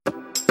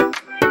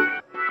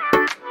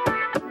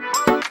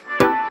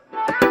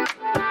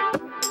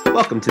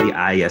Welcome to the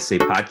IASA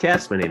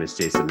podcast. My name is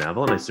Jason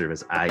Neville, and I serve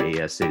as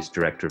IASA's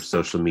Director of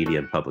Social Media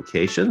and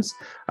Publications.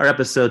 Our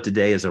episode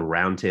today is a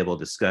roundtable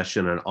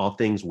discussion on all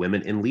things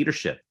women in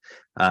leadership.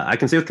 I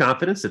can say with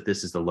confidence that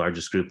this is the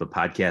largest group of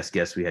podcast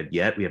guests we had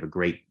yet. We have a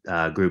great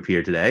group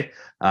here today.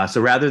 So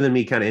rather than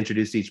me kind of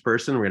introduce each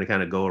person, we're going to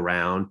kind of go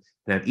around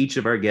and have each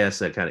of our guests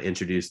kind of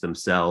introduce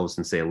themselves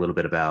and say a little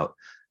bit about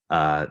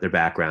their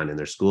background in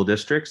their school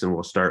districts. And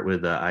we'll start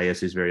with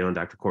IASA's very own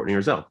Dr. Courtney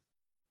Rozelle.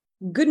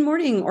 Good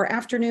morning or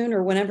afternoon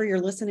or whenever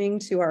you're listening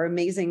to our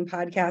amazing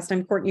podcast.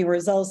 I'm Courtney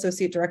Rozelle,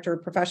 Associate Director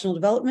of Professional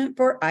Development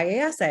for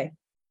IASA.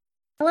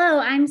 Hello,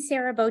 I'm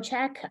Sarah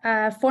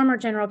Bochek, former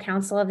General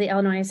Counsel of the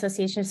Illinois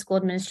Association of School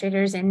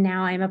Administrators, and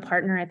now I'm a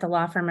partner at the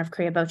law firm of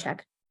Korea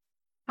Bochek.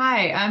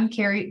 Hi, I'm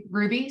Carrie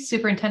Ruby,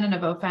 Superintendent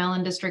of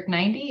O'Fallon District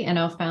 90 in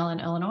O'Fallon,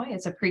 Illinois.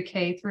 It's a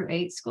pre-K through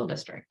 8 school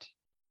district.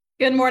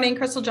 Good morning,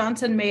 Crystal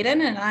Johnson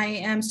Maiden, and I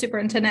am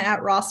Superintendent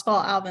at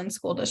Rossville Alvin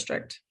School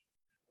District.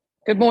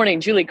 Good morning,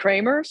 Julie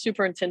Kramer,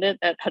 Superintendent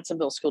at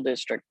Hudsonville School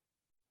District.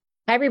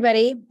 Hi,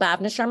 everybody.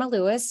 Bhavna Sharma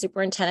Lewis,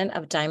 Superintendent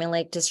of Diamond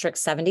Lake District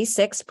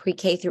 76,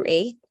 pre-K through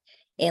 8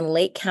 in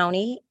Lake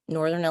County,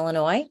 Northern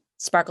Illinois.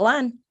 Sparkle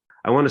on.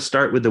 I want to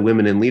start with the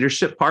women in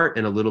leadership part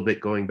and a little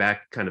bit going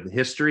back kind of the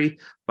history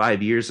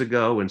 5 years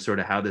ago and sort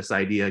of how this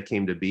idea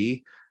came to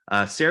be.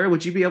 Sarah,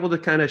 would you be able to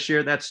kind of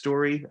share that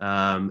story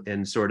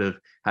and sort of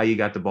how you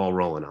got the ball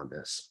rolling on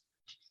this?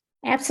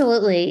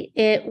 Absolutely.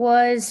 It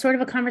was sort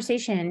of a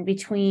conversation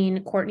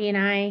between Courtney and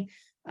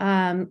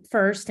I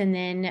first, and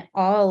then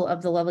all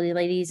of the lovely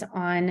ladies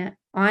on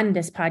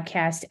this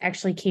podcast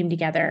actually came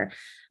together.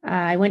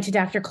 I went to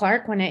Dr.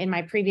 Clark in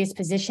my previous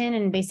position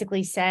and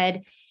basically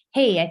said,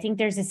 hey, I think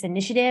there's this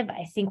initiative.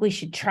 I think we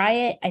should try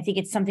it. I think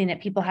it's something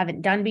that people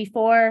haven't done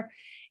before.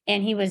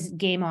 And he was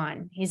game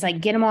on. He's like,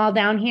 get them all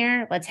down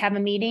here. Let's have a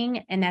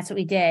meeting. And that's what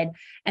we did.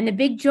 And the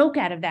big joke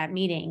out of that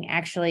meeting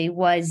actually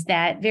was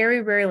that very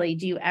rarely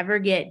do you ever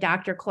get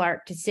Dr.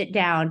 Clark to sit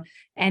down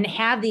and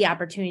have the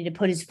opportunity to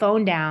put his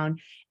phone down,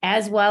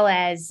 as well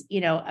as,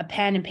 a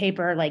pen and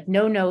paper, like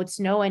no notes,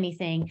 no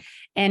anything.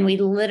 And we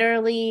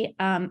literally,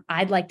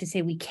 I'd like to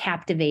say we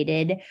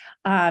captivated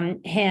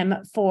him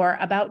for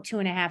about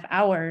 2.5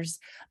 hours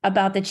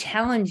about the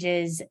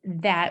challenges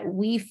that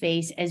we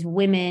face as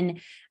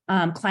women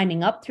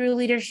climbing up through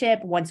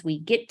leadership, once we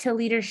get to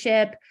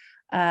leadership,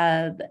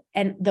 and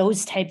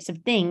those types of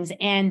things.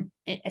 And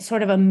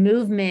sort of a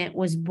movement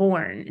was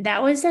born.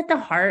 That was at the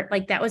heart,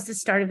 that was the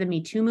start of the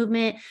Me Too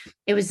movement.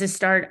 It was the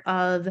start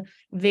of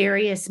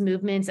various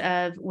movements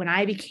of when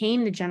I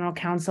became the general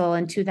counsel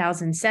in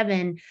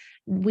 2007,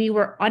 we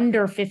were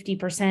under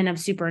 50% of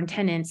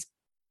superintendents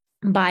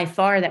by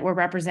far that were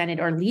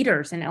represented, or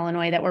leaders in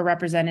Illinois that were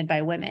represented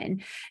by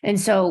women. And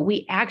so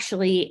we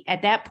actually,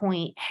 at that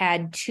point,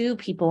 had 2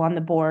 people on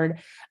the board,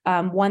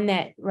 one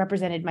that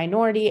represented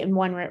minority and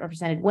one that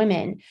represented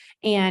women.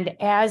 And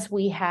as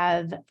we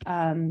have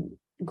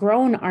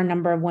grown our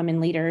number of women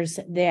leaders,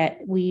 that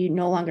we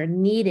no longer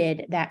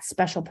needed that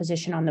special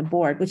position on the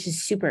board, which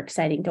is super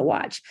exciting to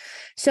watch.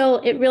 So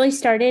it really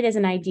started as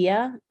an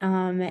idea,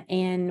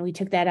 and we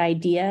took that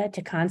idea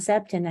to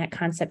concept and that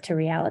concept to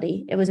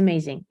reality. It was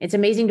amazing. It's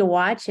amazing to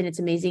watch, and it's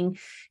amazing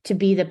to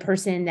be the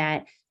person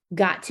that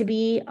got to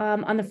be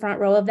on the front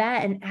row of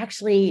that, and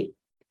actually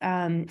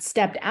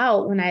stepped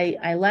out when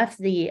I left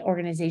the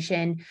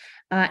organization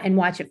and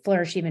watch it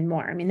flourish even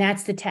more. I mean,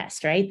 that's the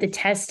test, right? The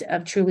test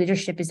of true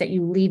leadership is that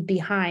you leave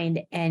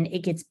behind and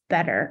it gets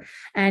better,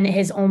 and it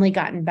has only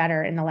gotten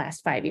better in the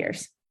last 5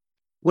 years.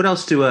 What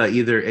else do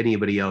either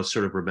anybody else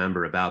sort of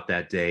remember about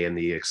that day and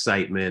the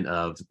excitement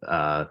of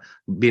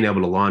being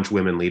able to launch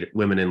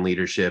women in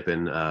leadership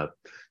and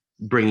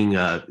bringing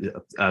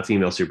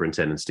female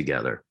superintendents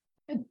together?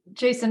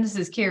 Jason, this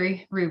is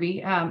Carrie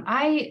Ruby.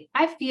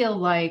 I feel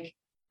like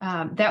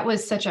that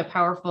was such a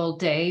powerful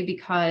day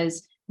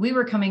because we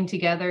were coming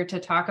together to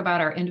talk about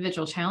our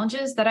individual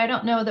challenges that I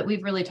don't know that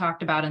we've really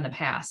talked about in the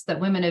past, that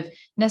women have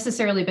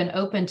necessarily been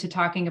open to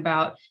talking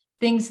about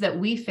things that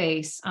we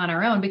face on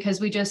our own because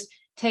we just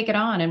take it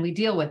on and we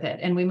deal with it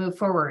and we move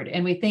forward.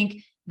 And we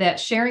think that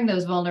sharing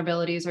those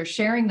vulnerabilities or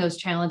sharing those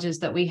challenges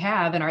that we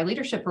have in our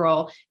leadership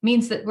role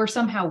means that we're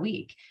somehow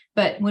weak.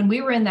 But when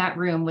we were in that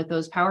room with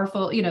those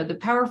powerful, the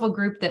powerful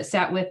group that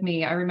sat with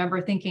me, I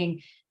remember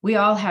thinking, we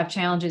all have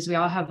challenges, we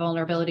all have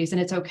vulnerabilities, and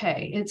it's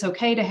okay. It's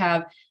okay to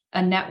have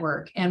a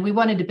network. And we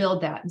wanted to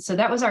build that. And so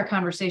that was our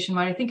conversation.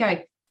 What I think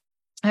I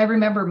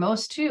remember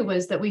most too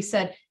was that we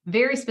said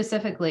very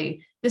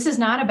specifically, this is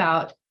not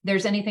about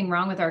there's anything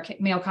wrong with our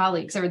male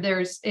colleagues or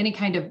there's any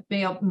kind of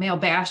male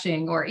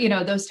bashing or,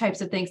 those types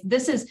of things.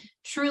 This is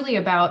truly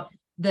about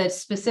the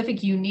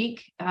specific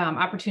unique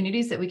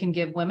opportunities that we can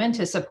give women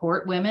to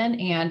support women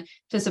and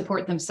to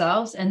support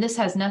themselves. And this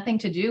has nothing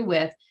to do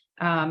with,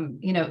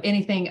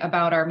 anything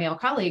about our male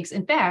colleagues.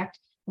 In fact,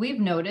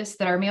 we've noticed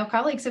that our male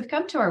colleagues have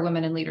come to our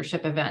women in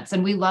leadership events,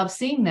 and we love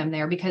seeing them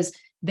there because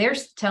they're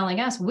telling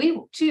us, we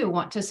too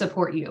want to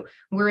support you.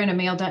 We're in a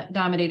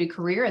male-dominated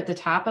career at the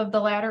top of the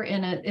ladder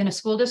in a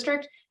school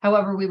district.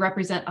 However, we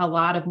represent a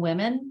lot of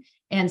women,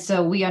 And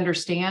so we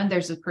understand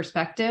there's a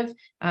perspective,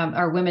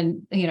 our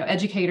women,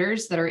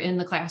 educators that are in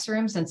the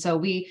classrooms. And so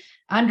we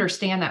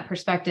understand that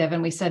perspective.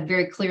 And we said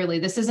very clearly,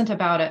 this isn't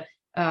about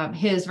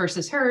his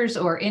versus hers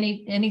or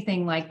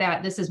anything like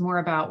that. This is more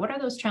about what are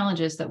those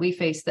challenges that we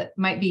face that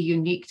might be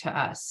unique to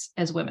us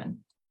as women.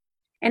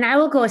 And I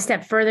will go a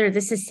step further.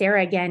 This is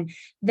Sarah again,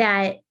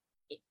 that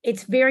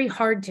it's very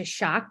hard to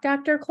shock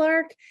Dr.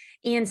 Clark.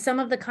 And some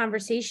of the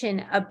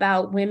conversation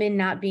about women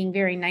not being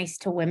very nice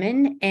to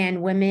women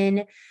and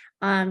women,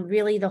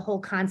 really the whole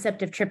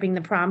concept of tripping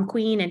the prom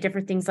queen and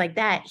different things like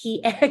that,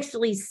 he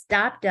actually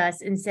stopped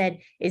us and said,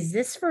 is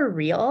this for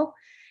real?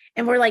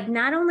 And we're like,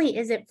 not only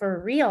is it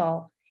for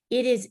real,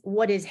 it is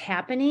what is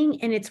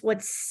happening, and it's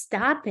what's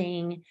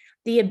stopping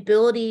the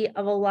ability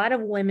of a lot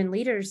of women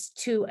leaders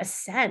to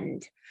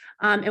ascend.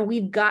 And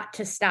we've got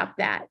to stop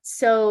that.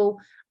 So,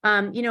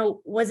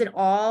 was it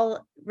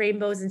all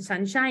rainbows and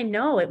sunshine?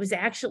 No, it was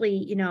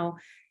actually,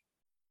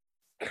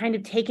 kind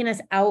of taking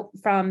us out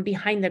from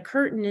behind the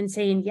curtain and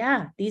saying,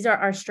 yeah, these are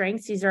our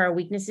strengths, these are our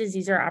weaknesses,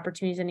 these are our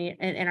opportunities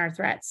and our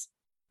threats.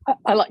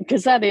 I like,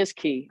 because that is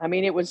key. I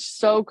mean, it was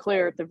so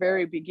clear at the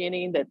very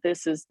beginning that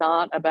this is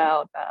not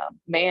about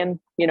man,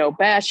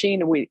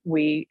 bashing.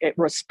 We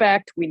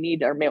respect. We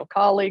need our male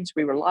colleagues.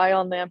 We rely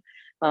on them.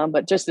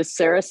 But just as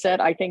Sarah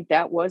said, I think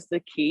that was the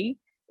key: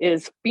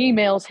 is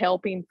females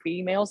helping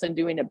females and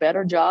doing a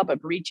better job of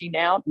reaching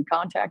out and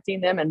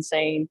contacting them and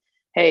saying,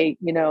 "Hey,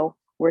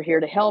 we're here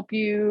to help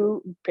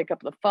you." Pick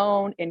up the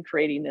phone and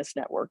creating this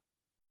network.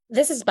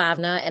 This is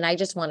Bhavna, and I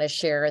just want to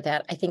share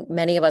that I think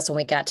many of us, when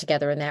we got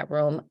together in that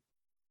room,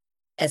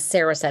 as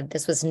Sarah said,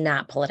 this was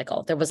not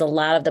political. There was a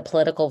lot of the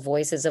political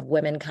voices of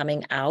women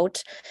coming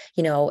out,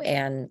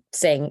 and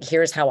saying,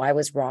 here's how I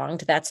was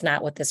wronged. That's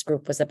not what this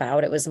group was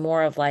about. It was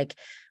more of like,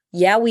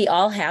 yeah, we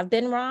all have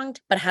been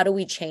wronged, but how do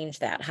we change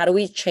that? How do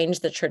we change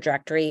the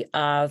trajectory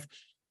of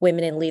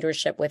women in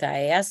leadership with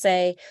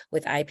IASA,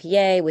 with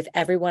IPA, with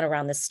everyone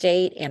around the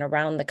state and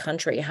around the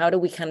country? How do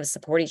we kind of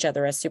support each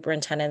other as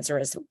superintendents or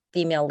as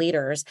female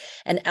leaders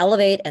and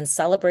elevate and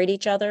celebrate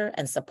each other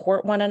and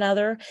support one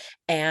another?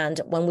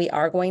 And when we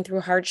are going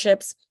through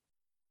hardships,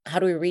 how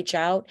do we reach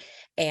out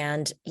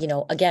and,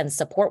 again,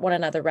 support one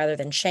another rather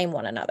than shame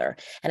one another?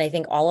 And I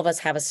think all of us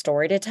have a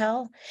story to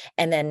tell,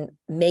 and then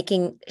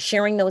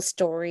sharing those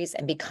stories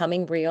and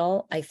becoming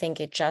real. I think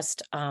it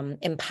just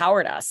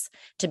empowered us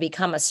to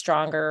become a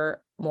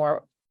stronger,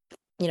 more,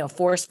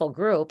 forceful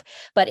group,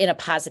 but in a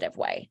positive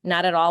way.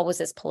 Not at all was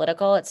this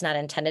political. It's not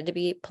intended to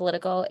be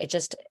political. It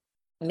just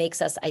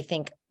makes us, I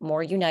think,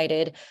 more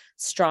united,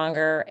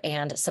 stronger,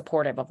 and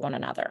supportive of one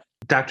another.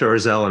 Dr.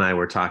 Orzel and I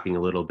were talking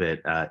a little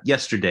bit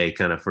yesterday,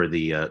 kind of for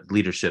the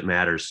Leadership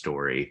Matters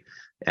story.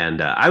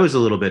 And I was a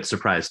little bit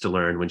surprised to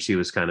learn when she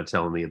was kind of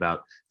telling me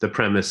about the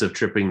premise of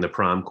tripping the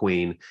prom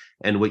queen.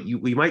 And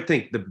we might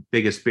think the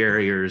biggest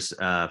barriers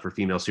for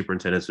female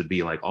superintendents would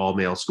be like all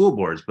male school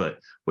boards. But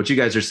what you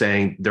guys are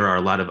saying, there are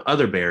a lot of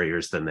other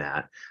barriers than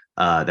that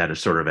that are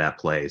sort of at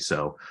play.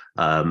 So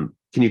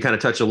can you kind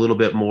of touch a little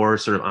bit more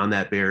sort of on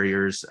that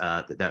barriers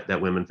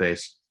that women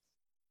face?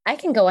 I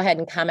can go ahead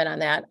and comment on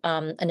that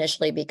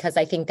initially, because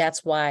I think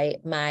that's why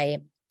my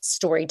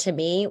story to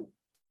me,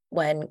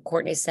 when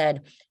Courtney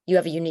said, you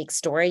have a unique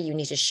story, you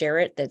need to share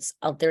it.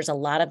 There's a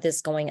lot of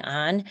this going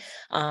on.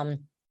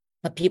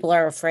 But people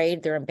are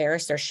afraid, they're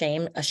embarrassed,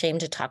 they're ashamed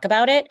to talk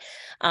about it.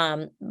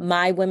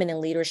 My women in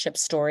leadership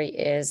story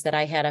is that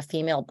I had a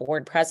female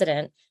board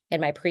president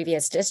in my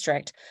previous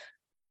district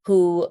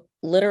who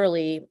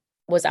literally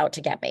was out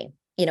to get me.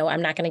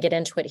 I'm not going to get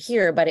into it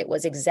here, but it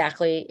was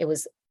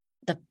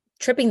the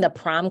tripping the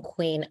prom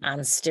queen on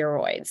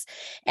steroids.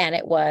 And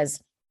it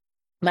was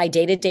my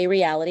day-to-day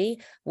reality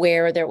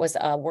where there was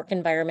a work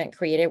environment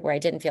created where I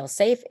didn't feel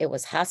safe. It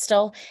was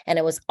hostile. And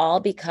it was all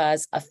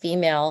because a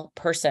female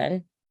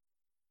person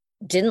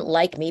didn't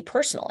like me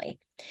personally.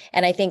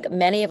 And I think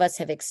many of us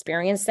have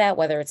experienced that,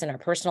 whether it's in our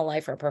personal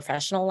life or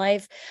professional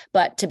life,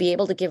 but to be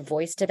able to give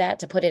voice to that,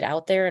 to put it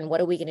out there, and what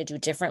are we going to do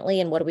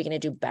differently and what are we going to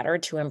do better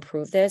to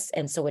improve this?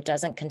 And so it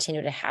doesn't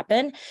continue to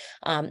happen,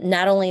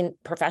 not only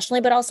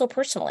professionally, but also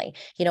personally,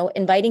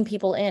 inviting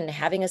people in,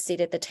 having a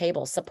seat at the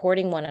table,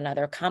 supporting one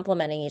another,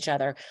 complimenting each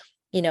other,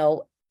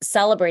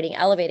 celebrating,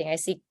 elevating. I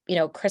see,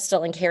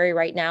 Crystal and Carrie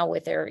right now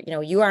with their,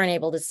 you aren't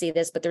able to see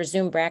this, but their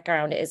Zoom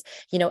background is,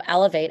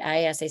 elevate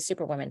IASA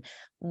Superwomen.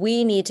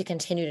 We need to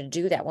continue to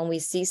do that. When we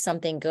see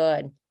something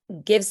good,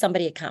 give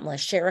somebody a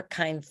compliment, share a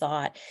kind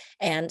thought,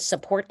 and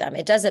support them.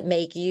 It doesn't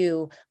make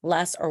you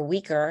less or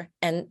weaker.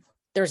 And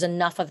there's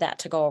enough of that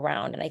to go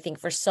around. And I think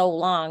for so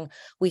long,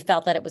 we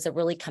felt that it was a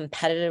really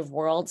competitive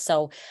world.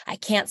 So I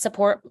can't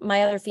support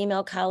my other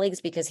female colleagues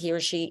because he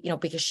or she,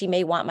 because she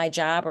may want my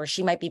job or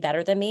she might be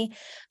better than me.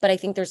 But I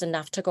think there's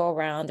enough to go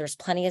around. There's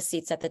plenty of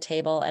seats at the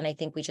table. And I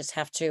think we just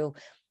have to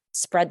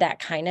spread that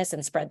kindness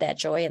and spread that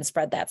joy and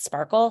spread that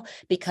sparkle,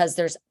 because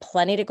there's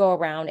plenty to go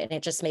around, and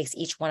it just makes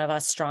each one of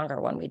us stronger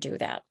when we do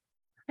that.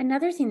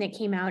 Another thing that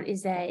came out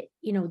is that,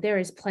 there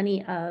is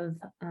plenty of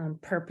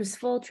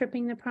purposeful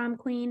tripping the prom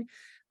queen.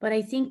 But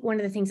I think one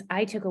of the things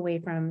I took away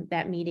from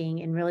that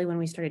meeting, and really when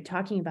we started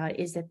talking about it,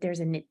 is that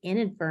there's an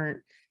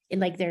inadvertent,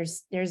 like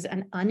there's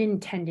an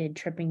unintended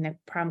tripping the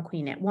prom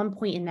queen. At one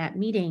point in that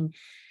meeting,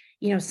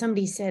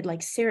 somebody said,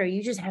 like, Sarah,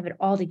 you just have it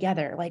all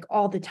together, like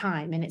all the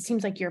time. And it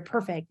seems like you're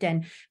perfect.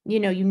 And, you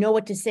know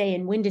what to say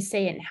and when to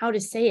say it and how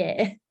to say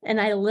it. And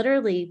I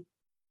literally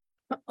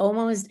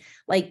almost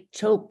like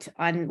choked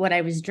on what I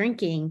was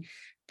drinking,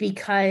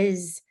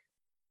 because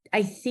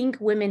I think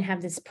women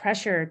have this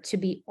pressure to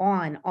be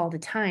on all the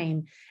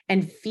time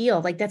and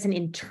feel like that's an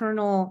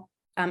internal,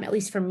 at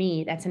least for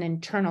me, that's an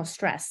internal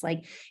stress.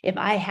 Like if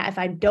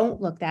I don't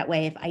look that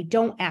way, if I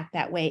don't act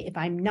that way, if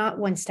I'm not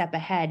one step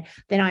ahead,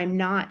 then I'm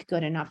not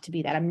good enough to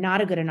be that. I'm not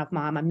a good enough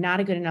mom. I'm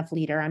not a good enough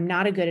leader. I'm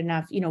not a good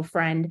enough,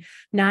 friend,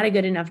 not a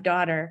good enough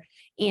daughter.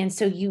 And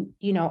so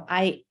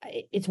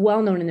it's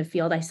well known in the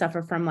field, I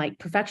suffer from like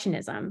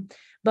perfectionism.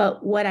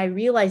 But what I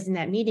realized in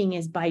that meeting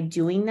is by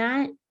doing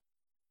that,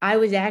 I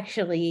was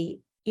actually,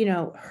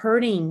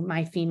 hurting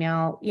my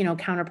female,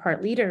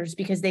 counterpart leaders,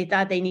 because they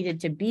thought they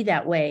needed to be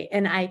that way.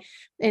 And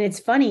it's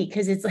funny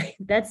because it's like,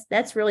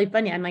 that's really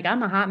funny. I'm like,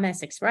 I'm a hot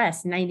mess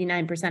express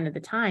 99% of the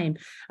time.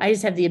 I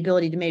just have the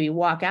ability to maybe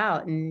walk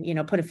out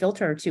and, put a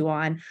filter or two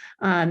on,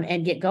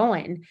 and get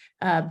going.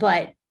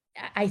 But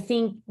I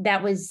think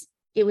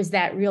it was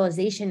that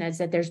realization is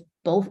that there's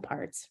both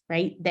parts,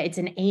 right? That it's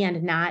an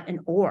and, not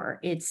an or.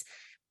 It's,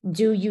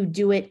 do you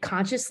do it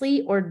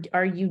consciously, or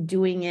are you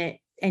doing it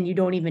and you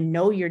don't even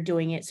know you're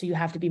doing it? So you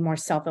have to be more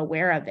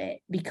self-aware of it,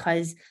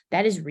 because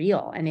that is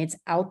real and it's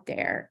out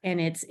there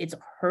and it's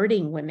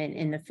hurting women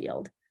in the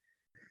field.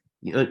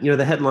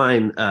 The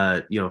headline,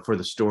 for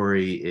the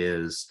story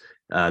is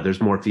there's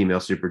more female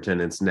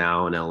superintendents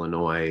now in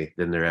Illinois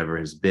than there ever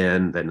has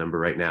been. That number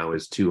right now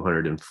is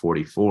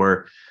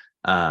 244.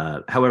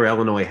 However,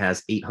 Illinois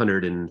has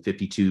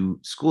 852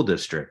 school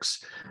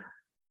districts.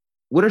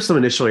 What are some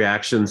initial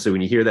reactions? So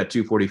when you hear that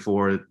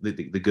 244, the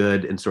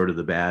good and sort of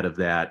the bad of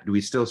that, do we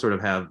still sort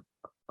of have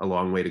a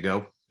long way to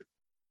go?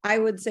 I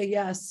would say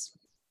yes.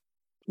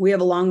 We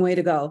have a long way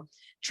to go.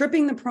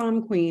 Tripping the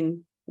Prom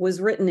Queen was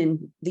written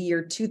in the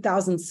year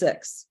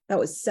 2006. That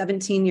was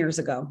 17 years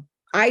ago.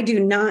 I do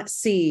not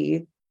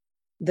see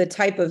the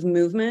type of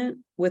movement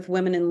with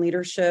women in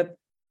leadership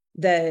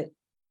that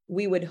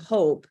we would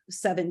hope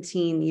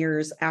 17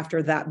 years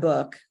after that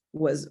book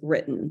was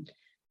written.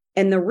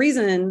 And the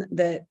reason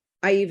that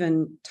I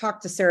even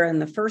talked to Sarah in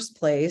the first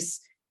place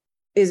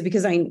is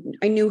because I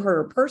knew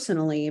her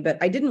personally, but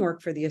I didn't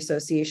work for the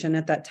association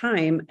at that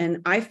time.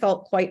 And I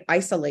felt quite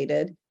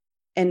isolated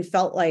and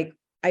felt like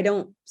I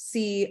don't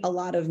see a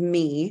lot of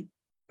me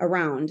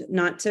around,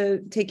 not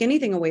to take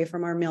anything away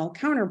from our male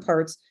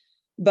counterparts.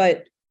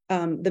 But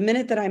the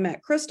minute that I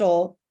met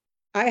Crystal,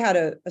 I had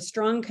a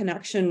strong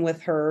connection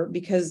with her,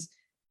 because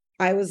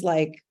I was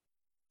like,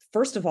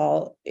 first of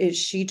all, is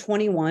she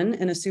 21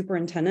 and a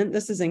superintendent?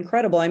 This is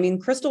incredible. I mean,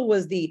 Crystal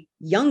was the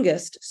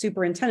youngest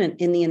superintendent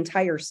in the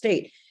entire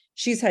state.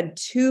 She's had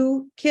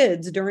 2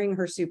 kids during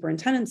her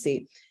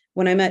superintendency.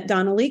 When I met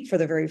Donna Leak for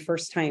the very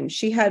first time,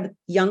 she had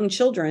young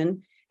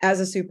children as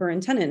a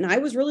superintendent, and I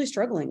was really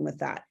struggling with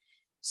that.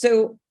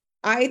 So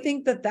I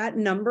think that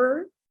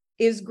number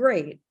is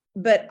great,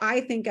 but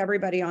I think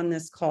everybody on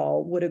this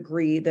call would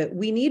agree that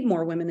we need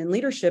more women in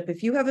leadership.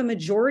 If you have a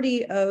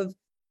majority of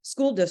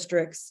school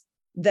districts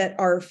that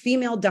are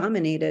female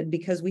dominated,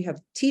 because we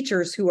have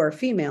teachers who are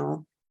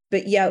female,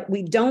 but yet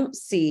we don't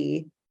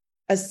see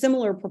a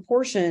similar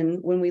proportion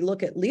when we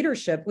look at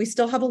leadership, we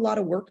still have a lot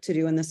of work to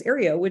do in this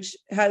area, which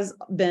has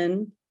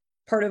been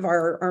part of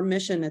our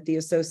mission at the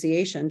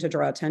association to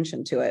draw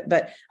attention to it.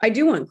 But I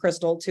do want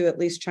Crystal to at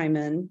least chime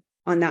in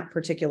on that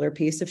particular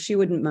piece, if she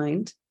wouldn't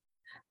mind.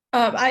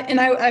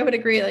 I would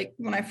agree. Like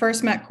when I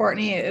first met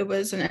Courtney, it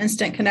was an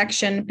instant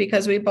connection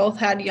because we both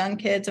had young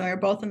kids and we were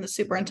both in the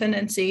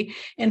superintendency.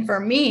 And for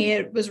me,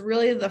 it was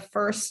really the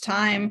first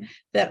time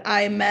that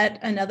I met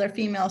another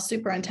female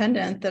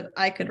superintendent that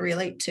I could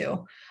relate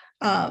to.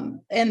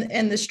 And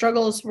the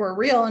struggles were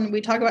real. And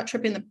we talk about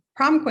tripping the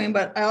prom queen,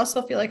 but I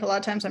also feel like a lot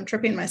of times I'm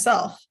tripping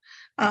myself.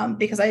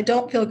 Because I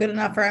don't feel good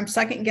enough, or I'm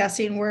second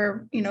guessing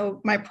where,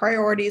 my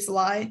priorities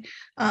lie.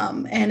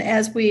 And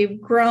as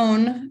we've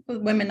grown with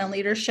women in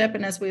leadership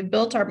and as we've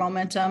built our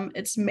momentum,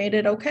 it's made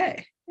it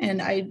okay.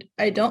 And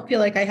I don't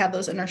feel like I have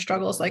those inner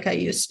struggles like I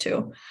used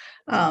to.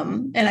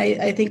 And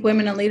I think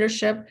women in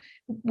leadership,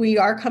 we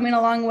are coming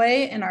a long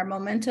way and our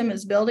momentum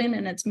is building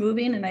and it's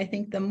moving. And I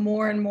think the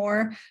more and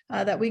more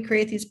that we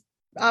create these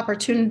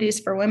opportunities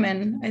for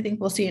women, I think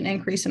we'll see an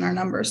increase in our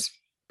numbers.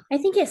 I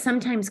think it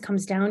sometimes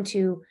comes down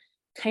to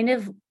kind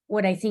of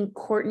what I think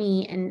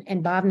Courtney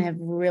and Bhavna have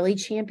really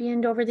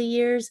championed over the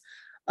years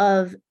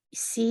of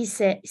see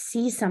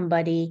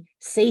somebody,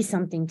 say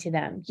something to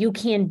them. You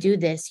can do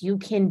this. You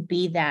can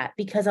be that.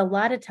 Because a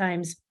lot of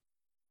times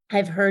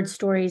I've heard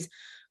stories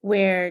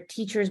where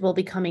teachers will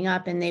be coming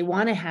up and they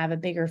want to have a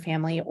bigger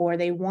family or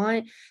they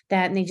want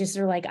that. And they just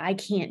are like, I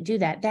can't do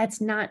that.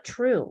 That's not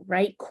true,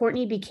 right?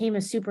 Courtney became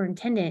a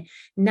superintendent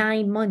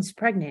 9 months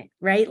pregnant,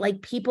 right?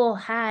 Like people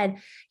had,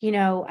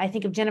 I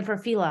think of Jennifer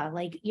Fila,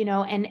 like,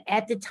 and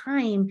at the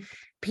time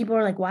people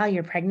are like, wow,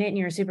 you're pregnant and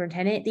you're a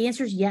superintendent. The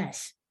answer is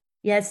yes.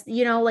 Yes.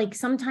 Like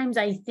sometimes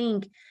I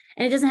think,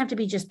 and it doesn't have to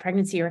be just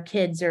pregnancy or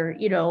kids or,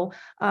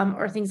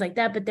 or things like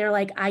that, but they're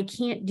like, I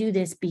can't do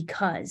this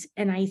because,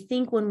 and I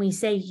think when we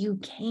say you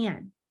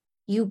can,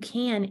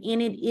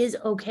 and it is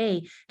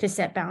okay to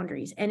set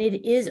boundaries and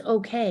it is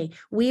okay.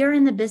 We are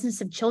in the business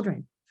of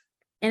children.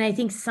 And I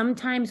think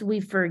sometimes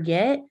we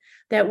forget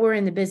that we're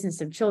in the business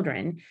of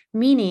children,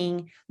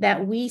 meaning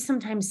that we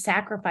sometimes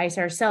sacrifice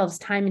ourselves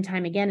time and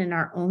time again in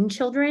our own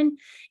children,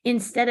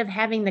 instead of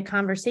having the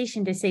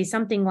conversation to say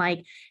something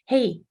like,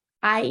 hey,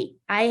 I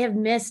have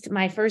missed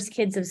my first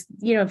kids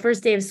of,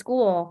 first day of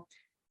school,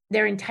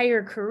 their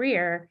entire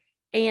career.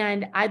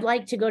 And I'd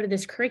like to go to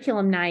this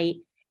curriculum night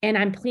and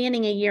I'm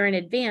planning a year in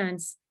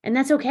advance, and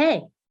that's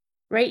okay,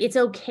 right? It's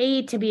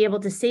okay to be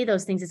able to say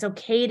those things. It's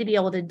okay to be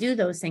able to do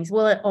those things.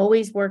 Will it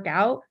always work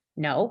out?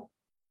 No,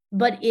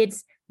 but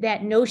it's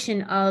that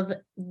notion of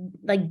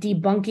like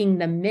debunking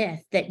the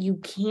myth that you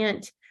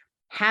can't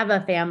have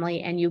a family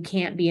and you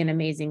can't be an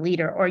amazing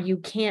leader, or you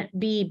can't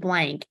be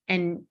blank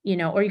and,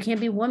 or you can't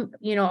be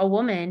a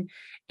woman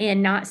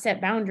and not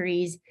set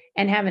boundaries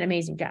and have an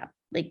amazing job.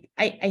 Like,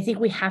 I think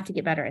we have to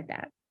get better at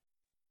that.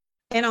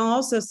 And I'll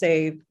also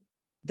say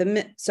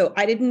so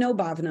I didn't know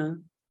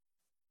Bhavna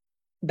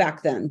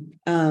back then.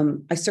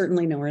 I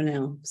certainly know her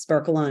now,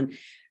 sparkle on.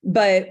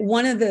 But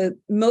one of the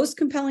most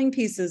compelling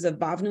pieces of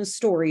Bhavna's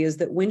story is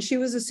that when she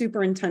was a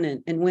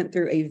superintendent and went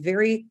through a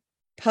very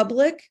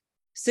public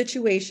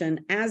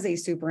situation as a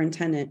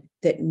superintendent,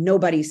 that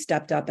nobody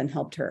stepped up and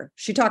helped her.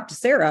 She talked to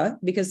Sarah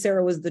because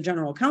Sarah was the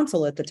general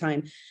counsel at the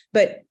time,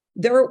 but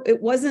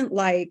it wasn't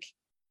like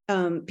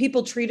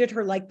people treated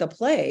her like the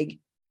plague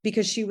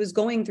because she was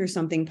going through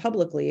something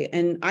publicly.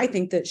 And I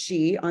think that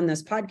she on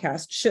this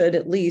podcast should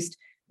at least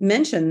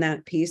mention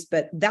that piece,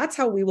 but that's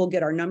how we will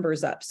get our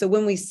numbers up. So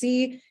when we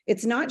see,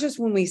 it's not just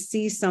when we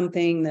see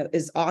something that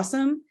is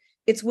awesome,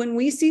 it's when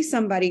we see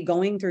somebody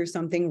going through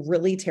something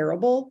really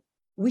terrible,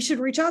 we should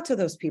reach out to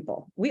those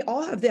people. We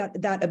all have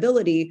that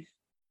ability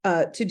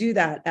to do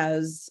that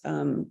as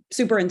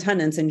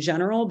superintendents in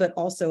general, but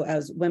also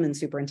as women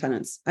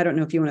superintendents. I don't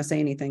know if you want to say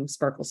anything,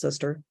 Sparkle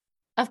Sister.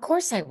 Of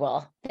course I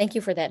will. Thank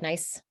you for that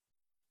nice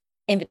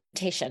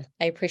invitation.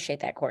 I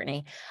appreciate that,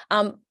 Courtney.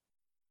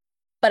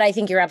 But I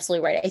think you're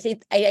absolutely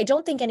right. I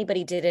don't think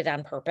anybody did it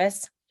on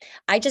purpose.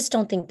 I just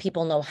don't think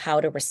people know how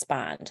to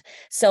respond.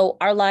 So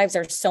our lives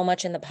are so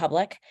much in the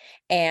public,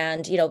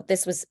 and,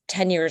 this was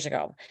 10 years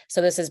ago.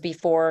 So this is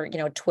before,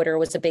 Twitter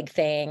was a big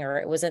thing, or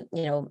it wasn't,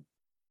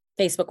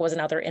 Facebook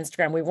wasn't out there,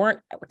 Instagram. We weren't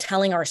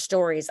telling our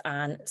stories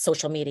on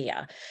social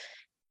media.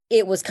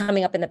 It was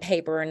coming up in the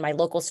paper, and my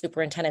local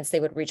superintendents, they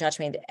would reach out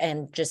to me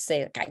and just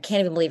say, I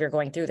can't even believe you're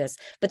going through this.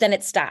 But then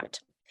it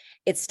stopped.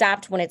 It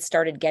stopped when it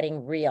started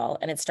getting real,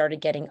 and it started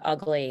getting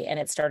ugly, and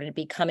it started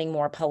becoming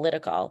more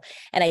political.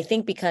 And I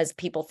think because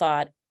people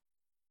thought,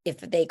 if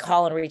they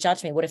call and reach out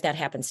to me, what if that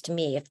happens to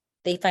me? If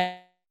they find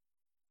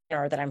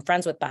or that I'm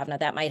friends with Bhavna,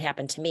 that might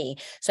happen to me.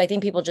 So I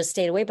think people just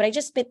stayed away, but I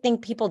just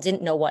think people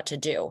didn't know what to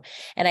do.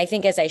 And I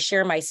think as I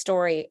share my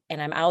story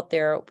and I'm out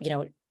there,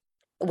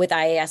 with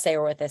IASA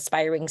or with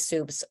Aspiring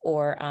Soups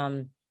or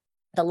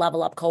the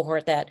Level Up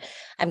cohort that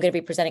I'm going to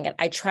be presenting at,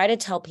 I try to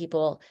tell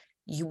people,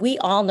 we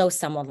all know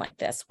someone like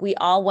this. We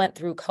all went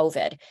through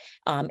COVID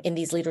in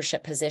these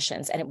leadership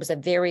positions, and it was a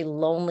very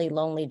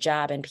lonely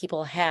job. And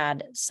people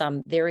had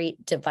some very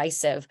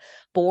divisive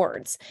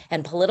boards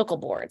and political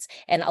boards.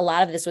 And a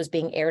lot of this was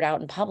being aired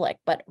out in public,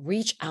 but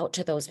reach out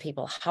to those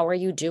people. How are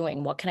you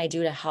doing? What can I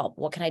do to help?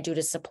 What can I do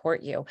to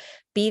support you?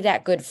 Be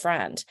that good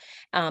friend.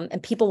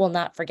 And people will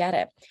not forget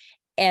it.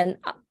 And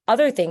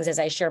other things, as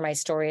I share my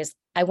stories,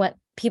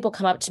 people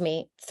come up to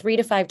me 3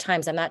 to 5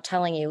 times. I'm not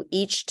telling you,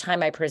 each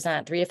time I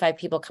present, 3 to 5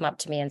 people come up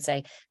to me and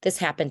say, this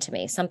happened to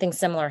me. Something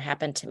similar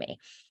happened to me.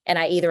 And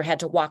I either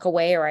had to walk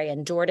away, or I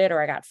endured it,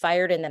 or I got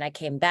fired. And then I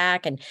came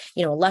back and,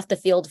 left the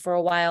field for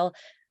a while.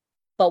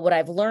 But what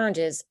I've learned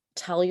is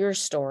tell your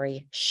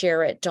story,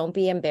 share it. Don't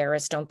be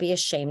embarrassed. Don't be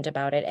ashamed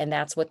about it. And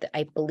that's what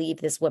I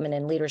believe this Women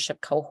in Leadership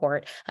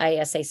cohort,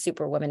 IASA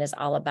Superwomen, is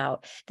all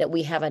about, that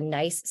we have a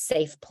nice,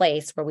 safe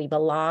place where we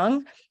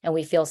belong and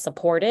we feel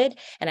supported.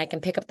 And I can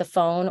pick up the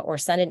phone or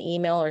send an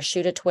email or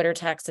shoot a Twitter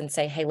text and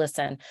say, hey,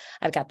 listen,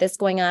 I've got this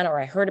going on, or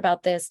I heard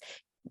about this.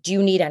 Do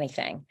you need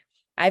anything?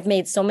 I've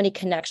made so many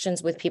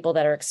connections with people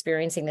that are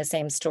experiencing the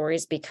same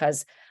stories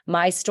because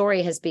my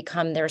story has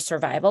become their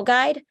survival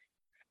guide.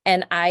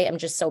 And I am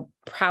just so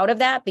proud of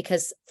that,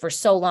 because for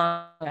so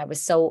long, I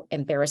was so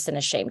embarrassed and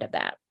ashamed of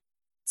that.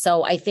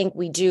 So I think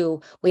we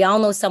all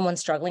know someone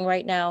struggling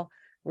right now.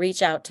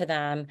 Reach out to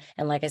them.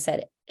 And like I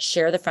said,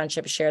 share the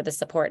friendship, share the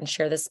support, and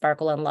share the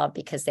sparkle and love,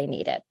 because they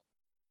need it.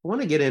 I want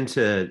to get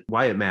into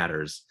why it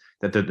matters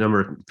that the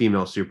number of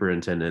female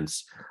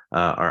superintendents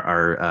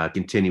are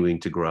continuing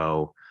to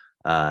grow.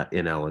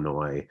 in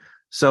Illinois.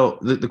 So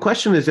the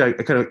question is, I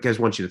kind of guys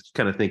want you to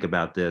kind of think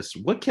about this.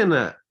 What can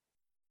a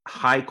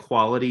high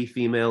quality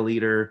female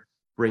leader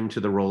bring to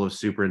the role of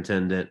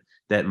superintendent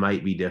that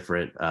might be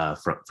different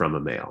from a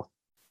male?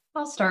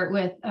 I'll start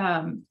with,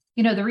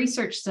 the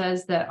research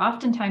says that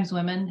oftentimes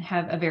women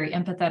have a very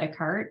empathetic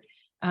heart,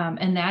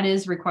 and that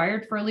is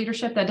required for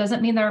leadership. That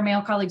doesn't mean that our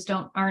male colleagues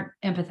aren't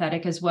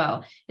empathetic as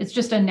well. It's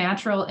just a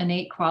natural,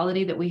 innate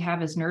quality that we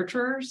have as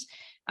nurturers.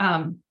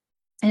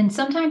 And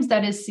sometimes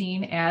that is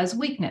seen as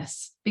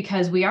weakness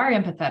because we are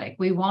empathetic.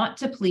 We want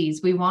to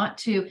please. We want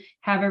to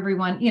have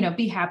everyone,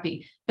 be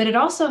happy. But it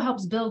also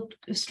helps build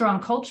strong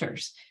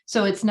cultures.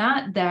 So it's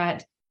not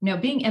that,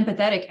 being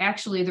empathetic,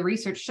 actually, the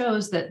research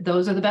shows that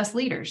those are the best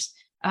leaders.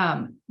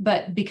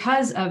 But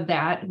because of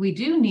that, we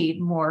do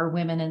need more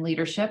women in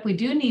leadership. We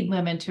do need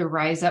women to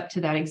rise up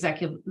to that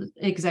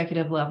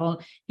executive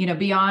level,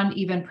 beyond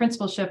even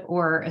principalship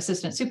or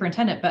assistant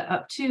superintendent, but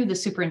up to the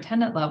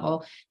superintendent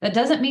level. That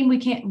doesn't mean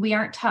we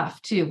aren't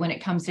tough too when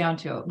it comes down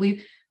to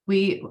it.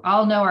 We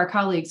all know our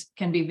colleagues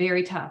can be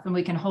very tough, and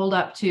we can hold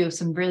up to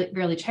some really,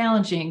 really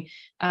challenging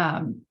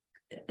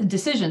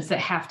decisions that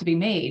have to be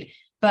made.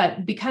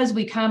 But because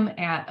we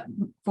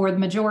for the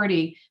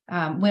majority,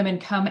 women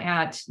come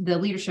at the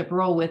leadership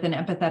role with an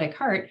empathetic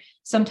heart,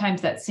 sometimes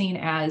that's seen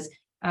as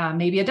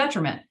maybe a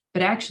detriment,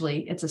 but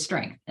actually it's a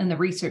strength. And the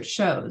research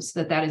shows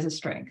that is a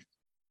strength.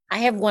 I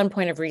have one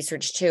point of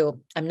research too.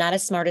 I'm not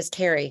as smart as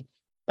Terry,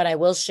 but I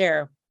will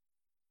share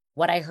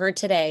what I heard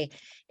today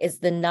is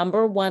the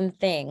number one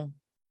thing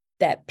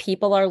that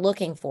people are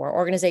looking for,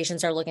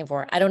 organizations are looking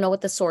for. I don't know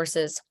what the source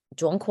is.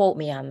 Don't quote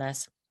me on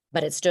this,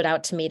 but it stood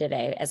out to me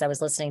today as I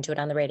was listening to it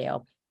on the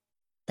radio.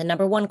 The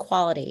number one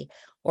quality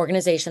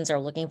organizations are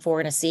looking for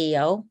in a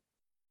CEO,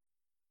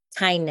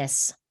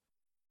 kindness.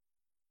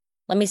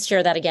 Let me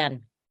share that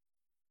again.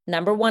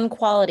 Number one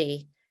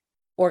quality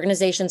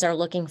organizations are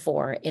looking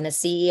for in a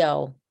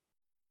CEO,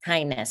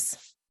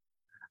 kindness.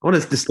 I want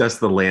to discuss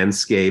the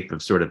landscape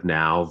of sort of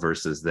now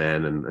versus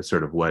then, and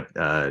sort of what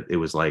it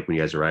was like when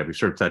you guys arrived. We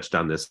sort of touched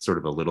on this sort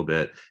of a little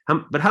bit,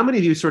 but how many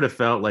of you sort of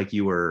felt like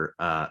you were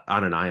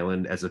on an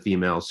island as a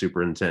female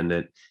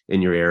superintendent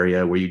in your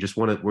area? Were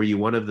you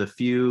one of the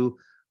few,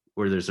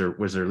 or was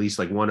there at least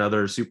like one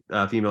other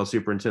female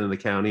superintendent in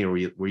the county, or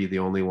were you the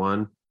only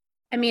one?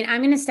 I mean,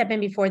 I'm going to step in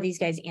before these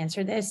guys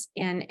answer this,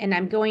 and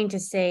I'm going to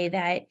say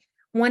that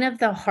one of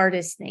the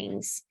hardest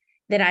things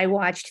that I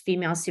watched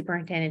female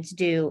superintendents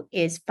do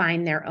is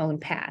find their own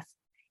path,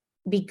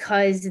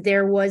 because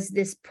there was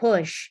this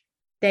push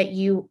that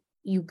you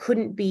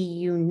couldn't be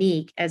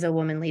unique as a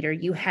woman leader.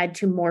 You had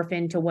to morph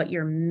into what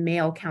your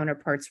male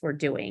counterparts were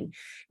doing.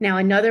 Now,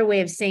 another way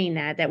of saying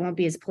that won't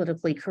be as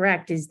politically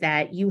correct is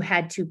that you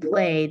had to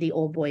play the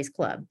old boys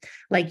club.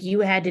 Like, you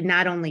had to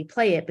not only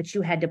play it, but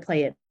you had to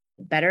play it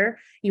better.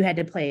 You had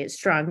to play it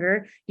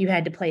stronger. You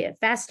had to play it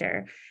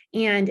faster.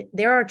 And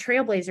there are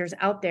trailblazers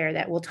out there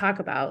that will talk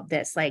about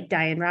this, like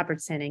Diane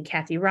Robertson and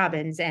Kathy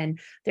Robbins. And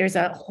there's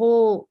a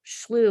whole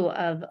slew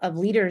of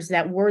leaders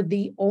that were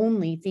the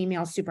only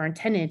female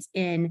superintendents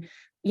in,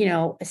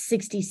 a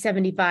 60,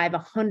 75,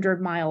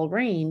 100-mile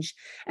range.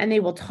 And they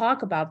will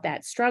talk about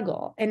that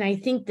struggle. And I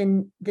think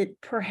that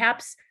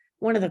perhaps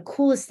one of the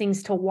coolest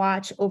things to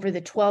watch over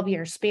the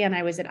 12-year span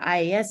I was at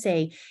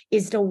IASA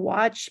is to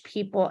watch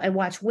people and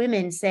watch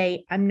women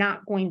say, I'm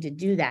not going to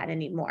do that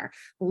anymore.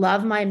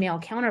 Love my male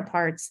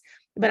counterparts,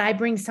 but I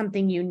bring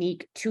something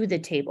unique to the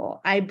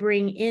table. I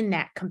bring in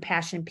that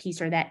compassion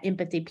piece or that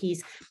empathy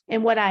piece.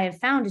 And what I have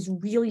found is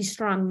really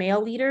strong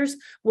male leaders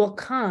will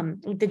come,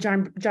 the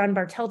John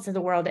Bartelts of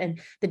the world and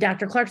the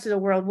Dr. Clarks of the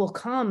world will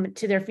come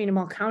to their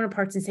female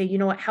counterparts and say, you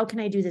know what, how can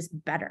I do this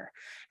better?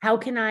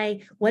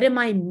 What am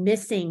I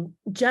missing?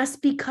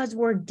 Just because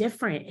we're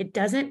different, it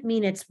doesn't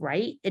mean it's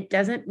right. It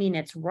doesn't mean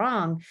it's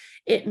wrong.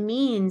 It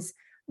means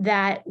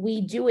that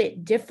we do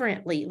it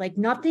differently. Like,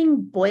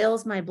 nothing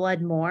boils my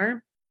blood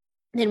more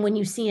than when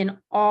you see an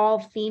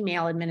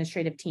all-female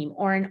administrative team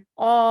or an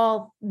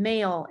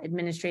all-male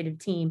administrative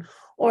team,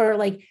 or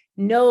like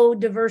no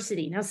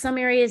diversity. Now, some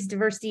areas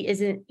diversity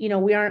isn't,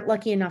 we aren't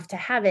lucky enough to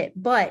have it,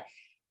 but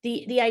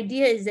the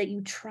idea is that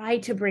you try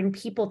to bring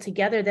people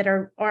together that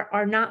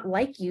are not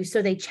like you,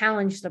 so they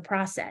challenge the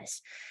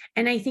process.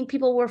 And I think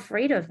people were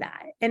afraid of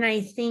that. And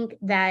I think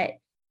that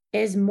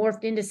is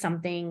morphed into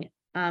something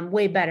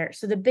way better.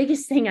 So the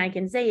biggest thing I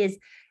can say is,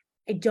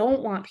 I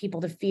don't want people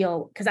to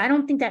feel, because I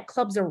don't think that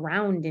club's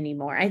around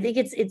anymore. I think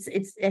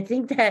I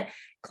think that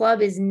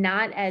club is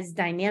not as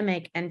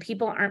dynamic, and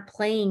people aren't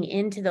playing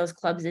into those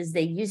clubs as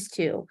they used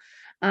to.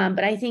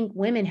 But I think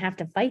women have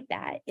to fight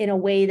that in a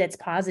way that's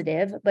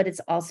positive, but it's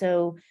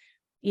also,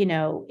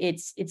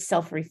 it's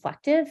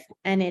self-reflective,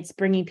 and it's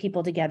bringing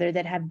people together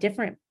that have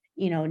different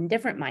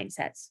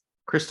mindsets.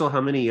 Crystal,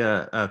 how many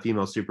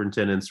female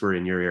superintendents were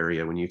in your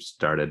area when you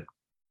started?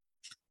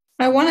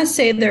 I want to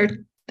say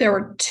there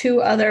were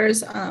two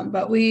others,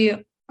 but we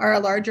are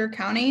a larger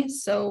county,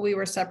 so we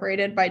were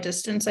separated by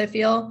distance, I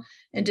feel,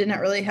 and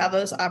didn't really have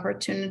those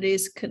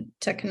opportunities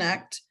to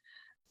connect.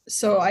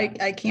 So I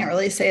can't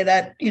really say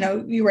that,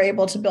 you were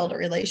able to build a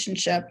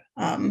relationship,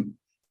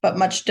 but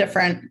much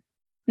different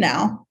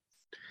now.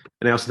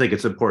 And I also think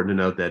it's important to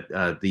note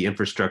that the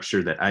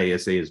infrastructure that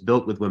IASA has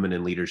built with women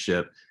in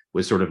leadership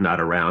was sort of not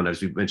around.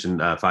 As we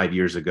mentioned 5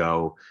 years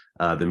ago,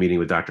 the meeting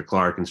with Dr.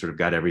 Clark and sort of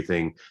got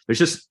everything. There's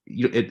just,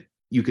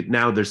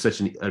 there's such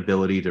an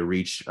ability to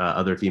reach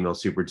other female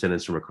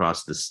superintendents from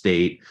across the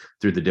state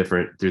through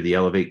the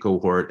Elevate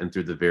cohort and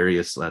through the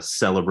various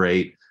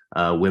Celebrate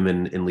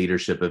women in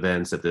leadership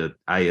events at the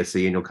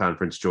IASA annual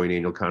conference, joint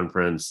annual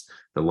conference,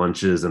 the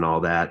lunches and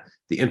all that.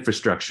 The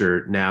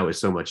infrastructure now is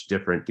so much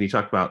different. Can you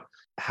talk about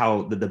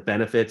how the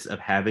benefits of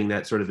having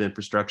that sort of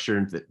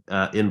infrastructure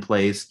in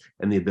place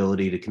and the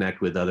ability to connect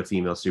with other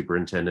female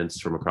superintendents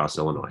from across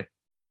Illinois?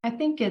 I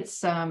think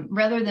it's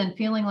rather than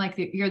feeling like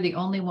you're the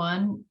only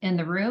one in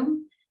the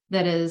room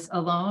that is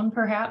alone,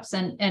 perhaps.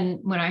 And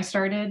when I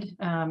started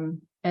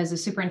as a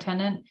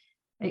superintendent,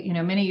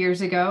 many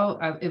years ago,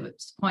 it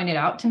was pointed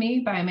out to me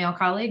by a male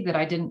colleague that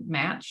I didn't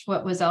match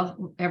what was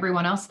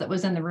everyone else that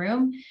was in the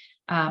room.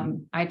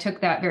 I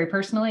took that very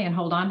personally and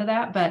hold on to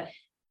that, but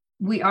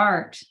we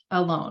aren't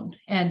alone.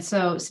 And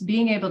so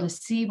being able to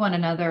see one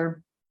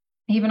another,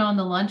 even on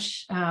the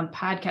lunch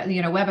podcast,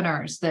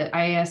 webinars that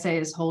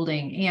IASA is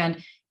holding,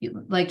 and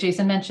like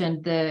Jason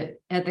mentioned,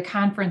 at the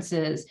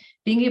conferences,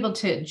 being able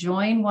to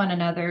join one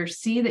another,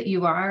 see that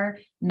you are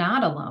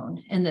not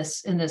alone in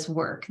this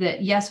work,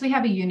 that yes, we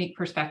have a unique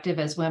perspective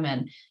as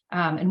women,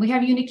 and we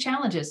have unique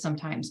challenges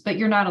sometimes, but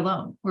you're not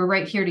alone. We're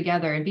right here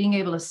together, and being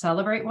able to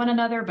celebrate one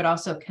another, but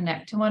also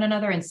connect to one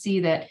another and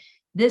see that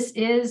this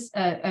is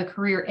a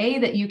career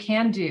that you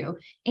can do,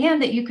 and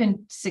that you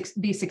can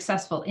be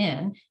successful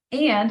in,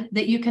 and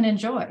that you can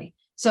enjoy.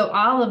 So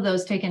all of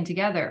those taken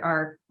together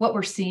are what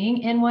we're seeing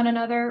in one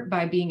another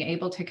by being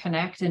able to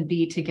connect and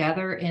be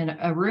together in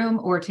a room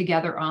or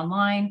together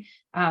online.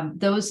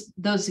 Those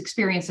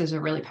experiences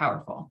are really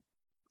powerful.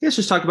 Let's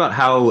just talk about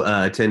how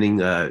attending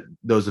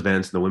those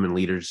events and the women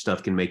leaders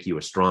stuff can make you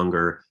a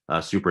stronger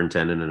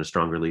superintendent and a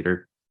stronger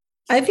leader.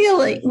 I feel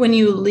like when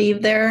you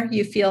leave there,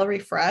 you feel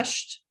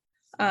refreshed.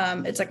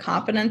 It's a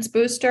confidence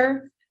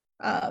booster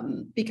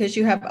because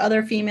you have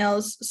other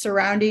females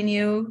surrounding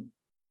you,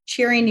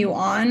 cheering you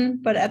on,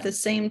 but at the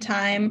same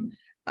time,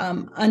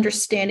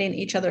 understanding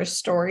each other's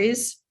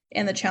stories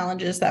and the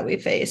challenges that we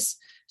face.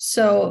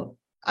 So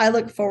I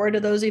look forward to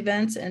those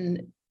events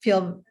and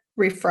feel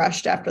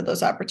refreshed after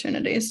those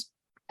opportunities.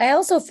 I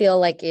also feel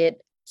like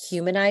it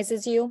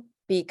humanizes you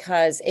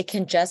because it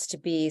can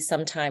just be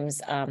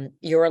sometimes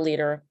you're a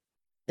leader.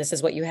 This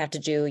is what you have to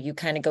do. You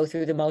kind of go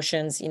through the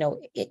motions.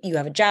 You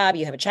have a job,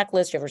 you have a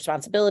checklist, you have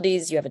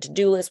responsibilities, you have a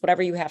to-do list,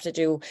 whatever you have to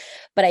do.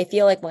 But I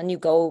feel like when you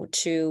go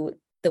to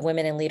the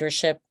women in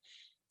leadership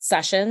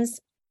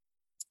sessions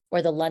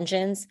or the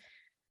luncheons,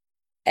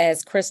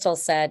 as Crystal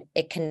said,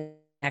 it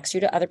connects you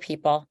to other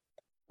people.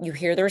 You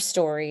hear their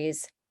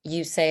stories.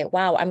 You say,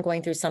 wow, I'm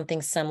going through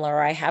something similar,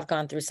 or I have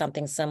gone through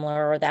something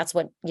similar, or that's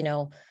what,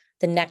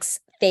 the next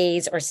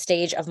phase or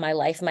stage of my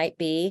life might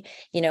be.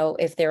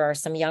 If there are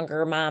some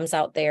younger moms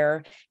out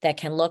there that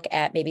can look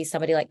at maybe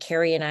somebody like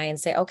Carrie and I and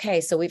say, okay,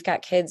 so we've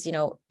got kids,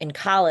 in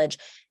college.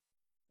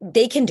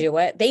 They can do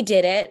it. They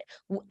did it.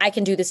 I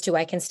can do this too.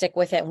 I can stick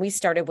with it. And we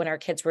started when our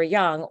kids were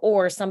young,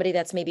 or somebody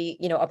that's maybe,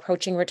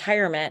 approaching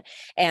retirement,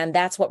 and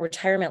that's what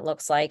retirement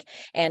looks like.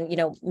 And,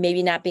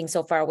 maybe not being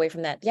so far away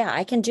from that. Yeah,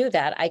 I can do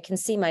that. I can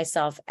see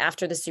myself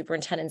after the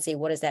superintendency.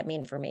 What does that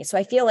mean for me? So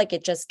I feel like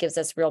it just gives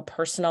us real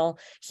personal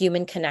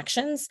human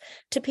connections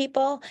to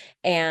people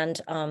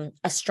and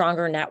a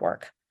stronger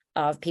network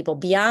of people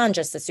beyond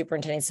just the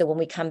superintendent. So when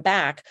we come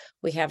back,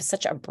 we have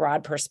such a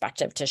broad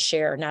perspective to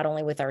share, not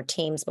only with our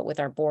teams, but with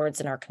our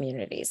boards and our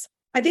communities.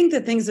 I think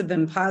that things have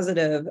been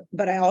positive,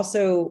 but I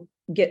also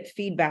get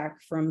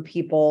feedback from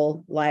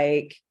people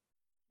like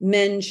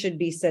men should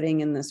be sitting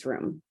in this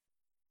room.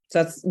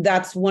 So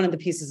that's one of the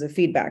pieces of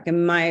feedback.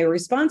 And my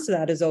response to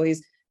that is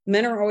always,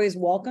 men are always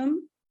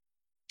welcome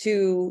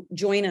to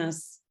join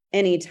us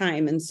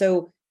anytime. And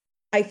so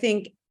I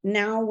think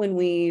now when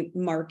we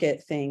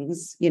market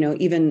things,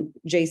 even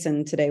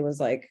Jason today was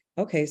like,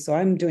 okay, so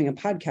I'm doing a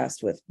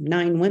podcast with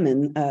 9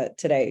 women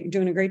today. You're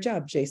doing a great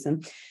job,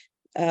 Jason.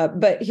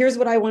 But here's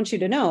what I want you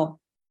to know.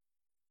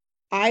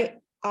 I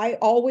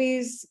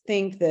always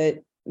think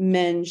that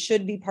men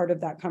should be part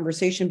of that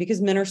conversation because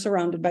men are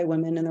surrounded by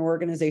women in their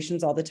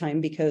organizations all the time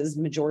because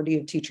majority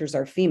of teachers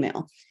are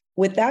female.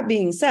 With that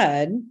being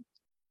said,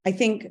 I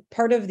think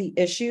part of the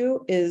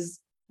issue is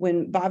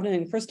when Bhavna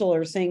and Crystal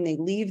are saying they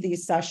leave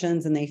these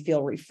sessions and they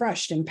feel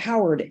refreshed,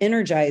 empowered,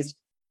 energized,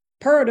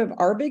 part of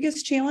our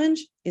biggest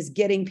challenge is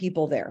getting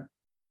people there,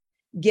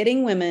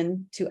 getting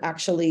women to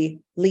actually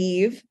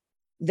leave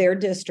their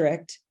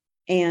district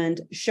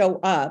and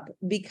show up,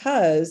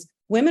 because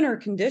women are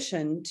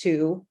conditioned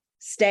to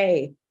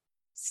stay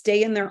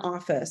in their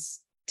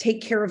office,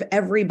 take care of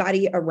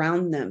everybody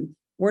around them.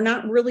 We're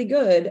not really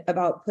good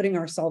about putting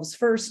ourselves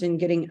first and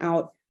getting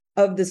out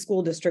of the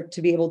school district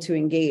to be able to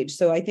engage.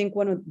 So I think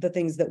one of the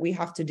things that we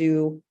have to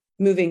do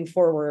moving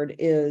forward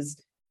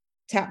is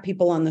tap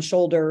people on the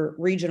shoulder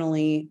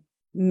regionally,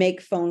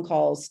 make phone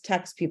calls,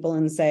 text people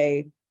and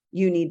say,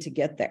 you need to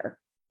get there.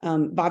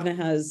 Bhavna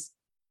has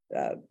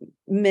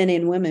men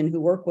and women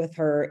who work with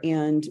her,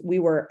 and we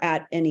were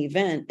at an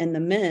event and the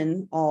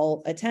men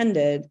all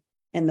attended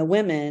and the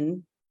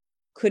women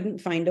couldn't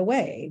find a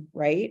way,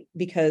 right?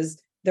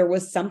 Because there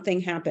was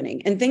something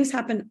happening, and things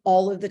happen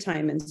all of the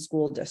time in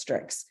school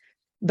districts.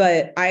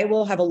 But I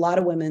will have a lot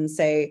of women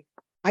say,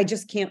 I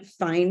just can't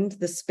find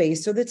the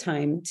space or the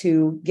time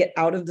to get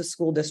out of the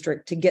school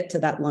district, to get to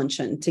that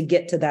luncheon, to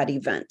get to that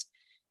event.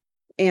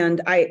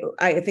 And I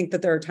think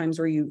that there are times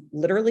where you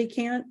literally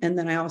can't. And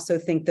then I also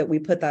think that we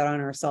put that on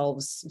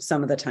ourselves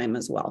some of the time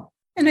as well.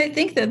 And I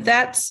think that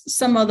that's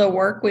some of the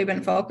work we've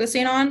been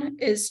focusing on,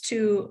 is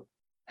to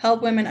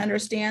help women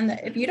understand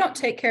that if you don't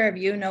take care of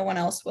you, no one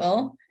else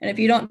will. And if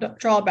you don't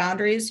draw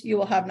boundaries, you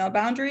will have no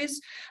boundaries.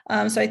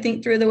 So I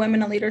think through the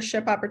Women in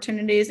Leadership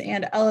opportunities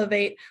and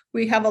Elevate,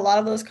 we have a lot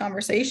of those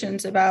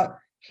conversations about,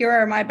 here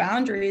are my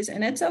boundaries,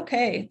 and it's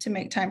okay to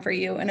make time for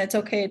you. And it's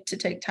okay to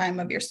take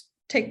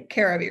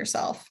care of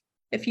yourself.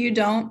 If you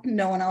don't,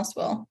 no one else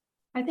will.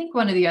 I think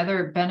one of the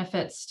other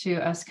benefits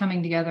to us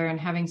coming together and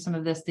having some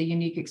of the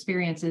unique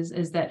experiences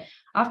is that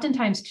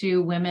oftentimes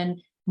too,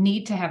 women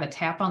need to have a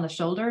tap on the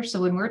shoulder. So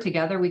when we're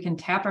together, we can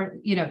tap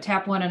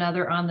one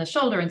another on the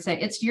shoulder and say,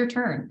 it's your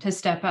turn to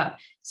step up.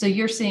 So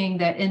you're seeing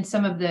that in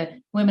some of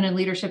the Women in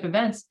Leadership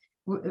events,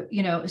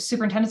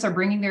 superintendents are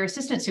bringing their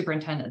assistant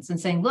superintendents and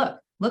saying,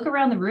 look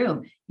around the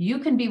room. You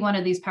can be one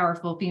of these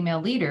powerful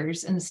female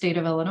leaders in the state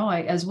of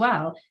Illinois as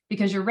well,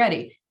 because you're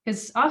ready.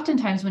 Because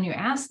oftentimes when you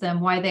ask them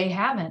why they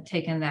haven't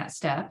taken that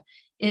step,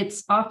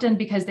 it's often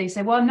because they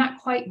say, well, I'm not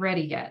quite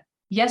ready yet.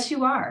 Yes,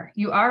 you are.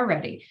 You are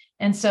ready.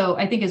 And so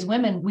I think as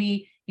women,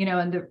 we,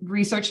 and the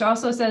research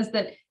also says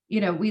that,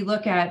 we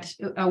look at,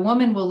 a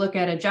woman will look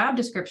at a job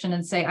description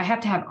and say, I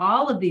have to have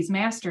all of these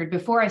mastered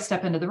before I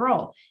step into the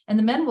role. And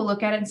the men will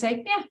look at it and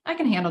say, yeah, I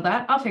can handle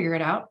that. I'll figure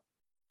it out.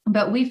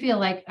 But we feel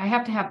like I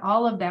have to have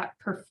all of that,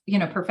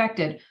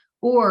 perfected,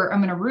 or I'm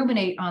going to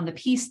ruminate on the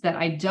piece that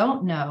I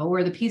don't know,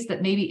 or the piece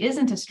that maybe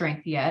isn't a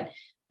strength yet,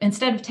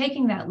 instead of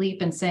taking that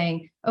leap and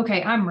saying,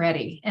 okay, I'm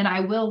ready and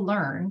I will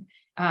learn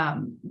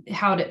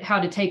how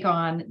to take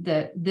on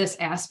this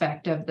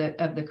aspect of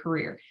the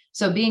career.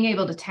 So being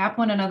able to tap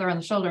one another on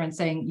the shoulder and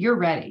saying, you're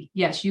ready.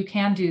 Yes, you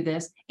can do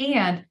this.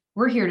 And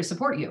we're here to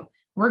support you.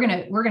 We're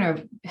going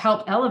to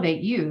help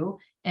elevate you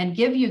and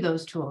give you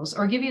those tools,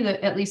 or give you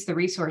at least the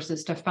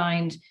resources to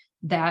find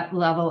that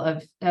level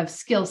of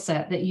skill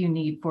set that you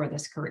need for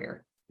this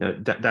career.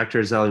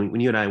 Dr. Ezell,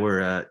 when you and I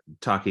were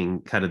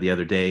talking kind of the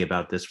other day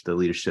about this, the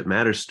Leadership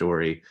Matters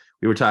story,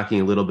 we were talking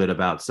a little bit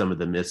about some of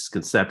the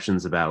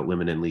misconceptions about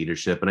women in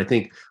leadership. And I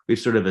think we've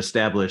sort of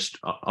established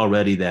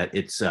already that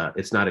it's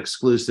not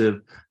exclusive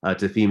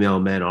to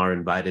female. Men are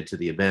invited to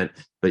the event,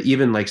 but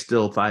even like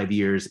still 5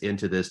 years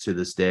into this to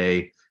this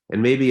day,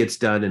 and maybe it's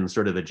done in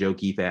sort of a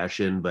jokey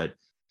fashion, but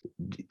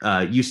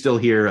you still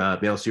hear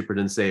male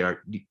superintendents say,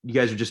 are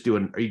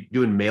you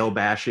doing male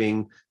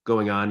bashing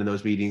going on in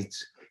those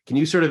meetings? Can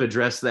you sort of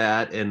address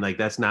that? And like,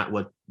 that's not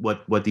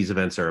what these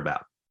events are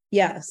about.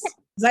 Yes,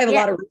 because I have a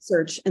lot of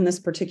research in this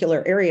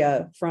particular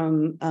area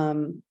from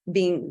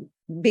being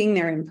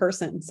there in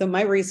person. So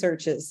my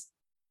research is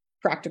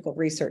practical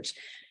research.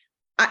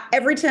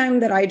 Every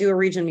time that I do a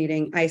region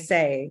meeting, I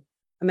say,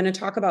 I'm going to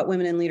talk about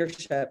women in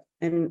leadership.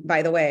 And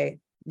by the way,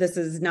 this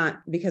is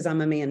not because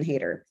I'm a man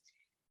hater.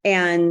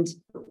 And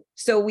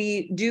so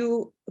we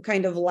do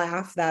kind of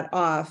laugh that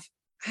off.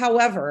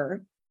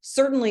 However,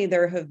 certainly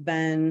there have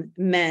been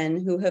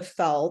men who have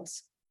felt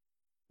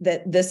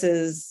that this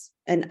is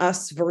an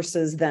us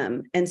versus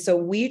them. And so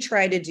we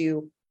try to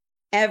do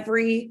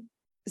every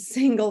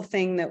single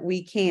thing that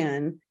we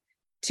can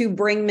to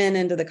bring men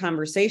into the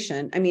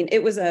conversation. I mean,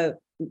 it was a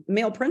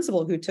male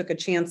principal who took a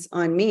chance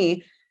on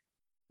me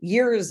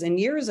years and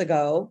years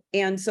ago.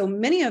 And so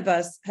many of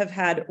us have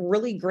had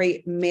really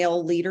great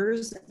male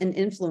leaders and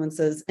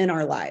influences in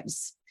our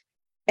lives.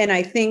 And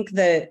I think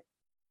that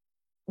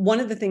one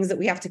of the things that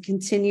we have to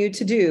continue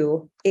to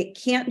do, it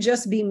can't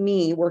just be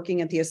me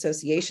working at the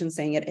association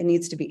saying it. It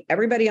needs to be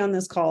everybody on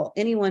this call,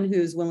 anyone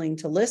who's willing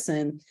to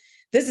listen.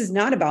 This is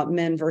not about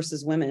men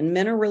versus women.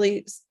 Men are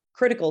really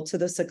critical to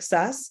the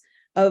success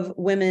of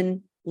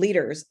women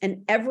leaders.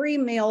 And every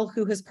male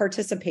who has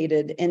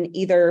participated in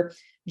either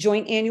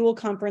joint annual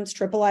conference,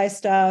 Triple I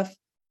stuff,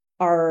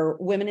 our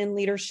Women in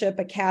Leadership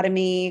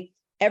Academy,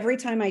 every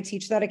time I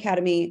teach that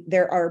academy,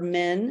 there are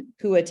men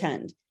who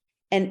attend.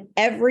 And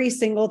every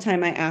single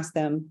time I ask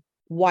them,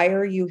 why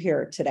are you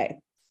here today?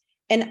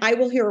 And I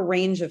will hear a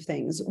range of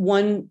things.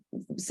 One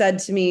said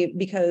to me,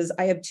 because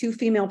I have 2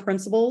 female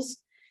principals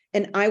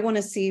and I want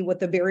to see what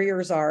the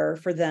barriers are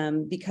for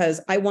them,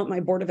 because I want my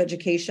Board of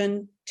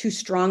Education to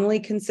strongly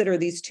consider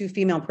these 2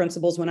 female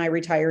principals when I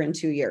retire in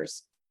 2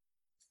 years.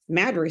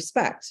 Mad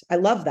respect. I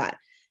love that.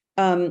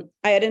 I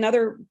had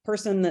another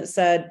person that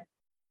said,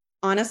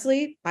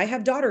 honestly, I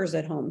have daughters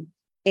at home.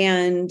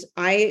 And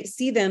I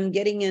see them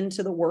getting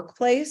into the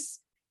workplace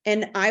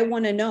And I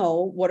want to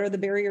know what are the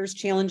barriers,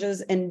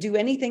 challenges, and do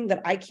anything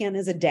that I can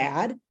as a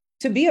dad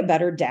to be a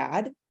better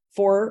dad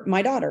for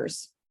my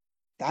daughters.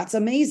 That's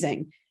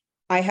amazing.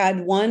 I had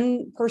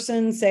one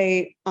person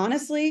say,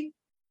 honestly,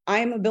 I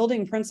am a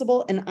building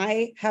principal and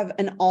I have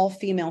an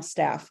all-female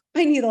staff.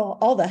 I need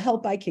all the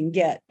help I can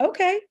get.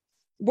 Okay,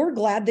 we're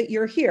glad that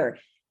you're here.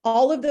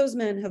 All of those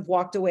men have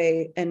walked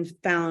away and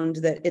found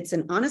that it's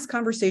an honest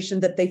conversation,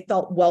 that they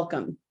felt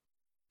welcome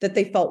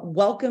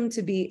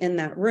to be in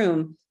that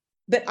room.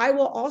 But I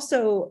will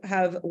also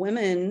have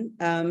women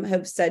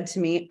have said to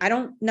me, I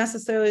don't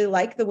necessarily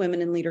like the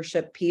women in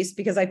leadership piece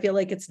because I feel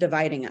like it's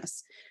dividing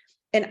us.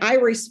 And I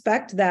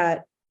respect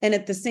that. And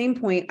at the same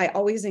point, I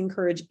always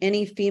encourage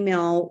any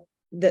female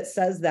that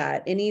says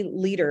that, any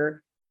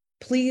leader,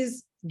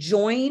 please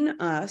join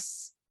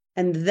us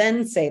and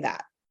then say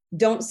that.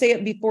 Don't say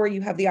it before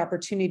you have the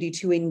opportunity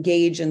to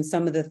engage in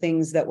some of the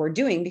things that we're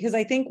doing, because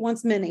I think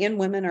once men and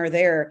women are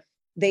there,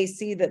 they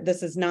see that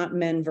this is not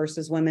men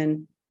versus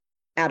women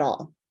at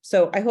all.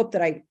 So I hope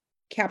that I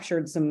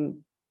captured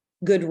some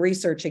good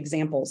research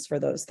examples for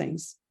those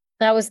things.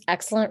 That was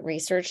excellent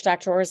research,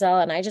 Dr.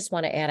 Orzel. And I just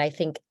want to add, I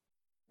think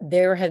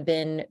there have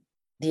been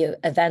the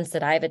events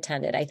that I've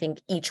attended. I think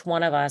each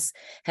one of us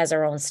has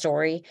our own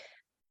story,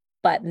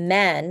 but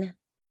men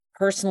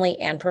personally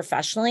and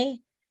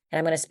professionally, and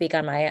I'm going to speak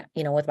on my,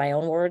 with my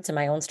own words and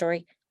my own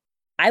story,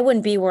 I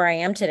wouldn't be where I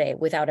am today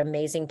without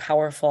amazing,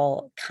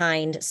 powerful,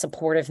 kind,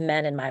 supportive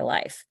men in my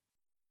life.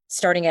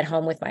 Starting at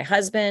home with my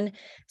husband,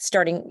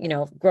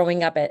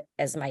 growing up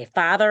as my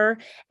father,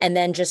 and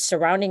then just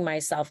surrounding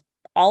myself.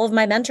 All of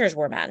my mentors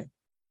were men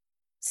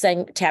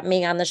saying, tap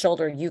me on the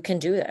shoulder, you can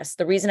do this.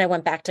 The reason I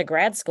went back to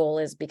grad school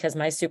is because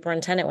my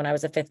superintendent, when I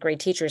was a 5th grade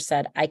teacher,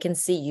 said, I can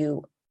see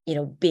you,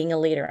 being a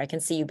leader. I can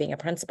see you being a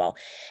principal.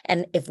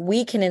 And if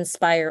we can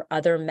inspire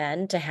other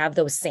men to have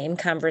those same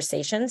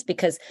conversations,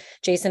 because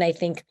Jason, I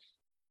think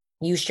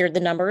you shared the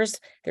numbers,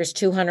 there's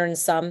 200 and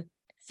some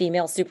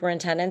female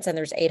superintendents, and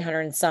there's 800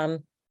 and some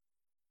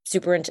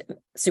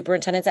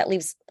superintendents. That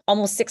leaves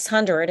almost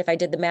 600, if I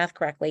did the math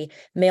correctly,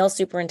 male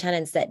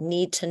superintendents that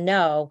need to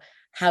know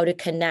how to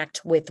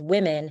connect with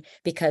women,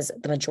 because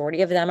the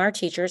majority of them are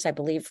teachers. I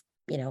believe,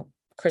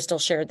 Carrie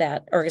shared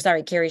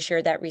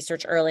that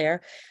research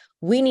earlier.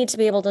 We need to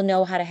be able to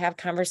know how to have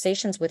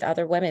conversations with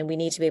other women. We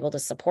need to be able to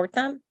support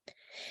them.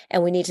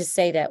 And we need to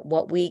say that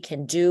what we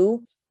can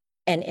do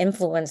and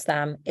influence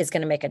them is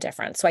going to make a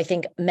difference. So I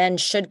think men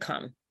should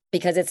come,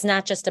 because it's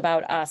not just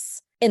about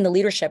us in the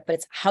leadership, but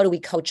it's how do we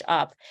coach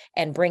up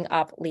and bring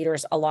up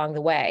leaders along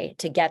the way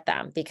to get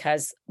them,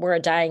 because we're a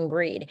dying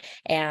breed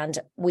and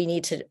we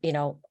need to,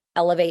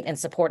 elevate and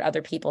support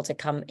other people to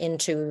come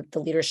into the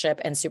leadership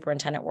and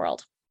superintendent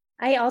world.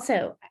 We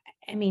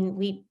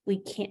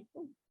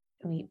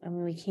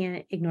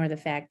can't ignore the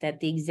fact that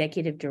the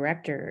executive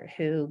director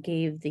who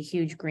gave the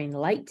huge green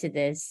light to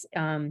this,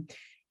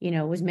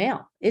 is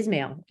male,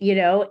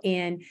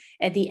 and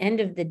at the end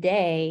of the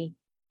day,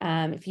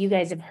 if you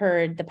guys have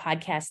heard the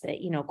podcast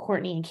that,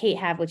 Courtney and Kate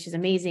have, which is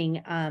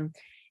amazing,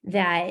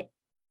 that,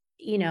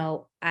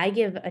 I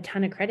give a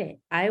ton of credit.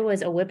 I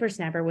was a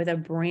whippersnapper with a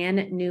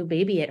brand new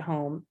baby at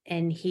home.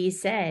 And he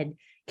said,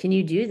 can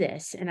you do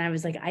this? And I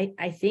was like,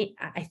 I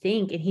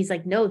think, and he's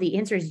like, no, the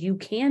answer is you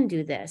can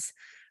do this.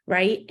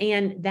 Right.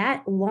 And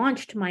that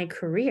launched my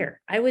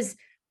career. I was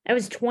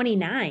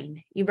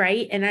 29,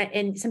 right?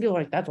 And some people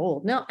are like, that's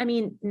old. No,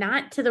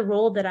 not to the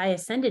role that I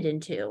ascended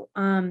into.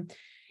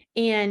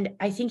 And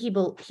I think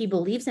he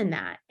believes in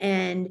that.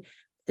 And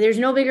there's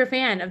no bigger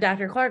fan of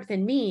Dr. Clark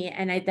than me.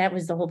 And that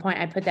was the whole point.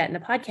 I put that in the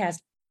podcast.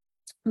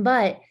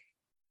 But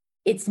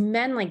it's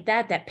men like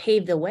that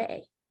pave the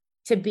way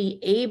to be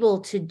able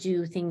to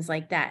do things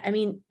like that.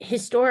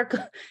 Historical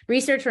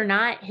research or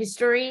not,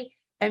 history,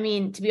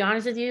 to be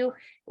honest with you,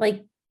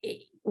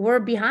 we're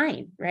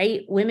behind,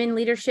 right? Women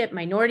leadership,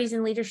 minorities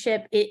in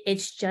leadership.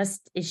 It's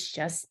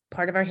just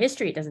part of our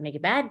history. It doesn't make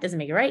it bad, doesn't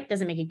make it right,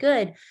 doesn't make it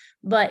good,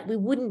 but we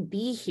wouldn't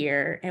be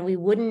here and we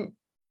wouldn't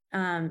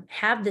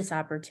have this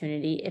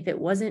opportunity if it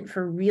wasn't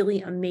for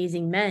really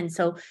amazing men.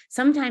 So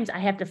sometimes I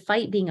have to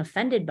fight being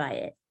offended by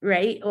it,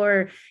 right?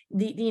 Or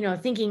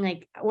thinking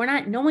like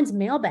no one's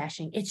male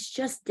bashing. It's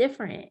just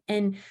different.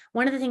 And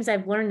one of the things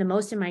I've learned the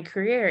most in my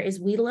career is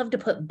we love to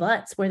put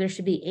buts where there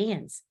should be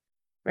ands,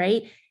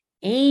 right?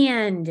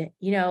 And,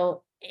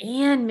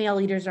 and male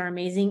leaders are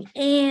amazing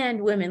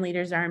and women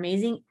leaders are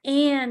amazing.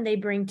 And they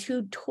bring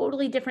 2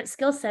 totally different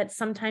skill sets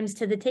sometimes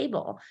to the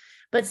table.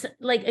 But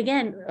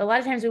again, a lot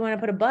of times we want to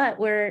put a but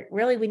where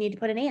really we need to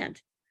put an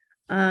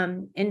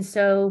and. And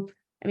so,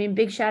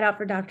 big shout out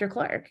for Dr.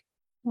 Clark.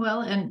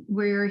 Well, and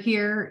we're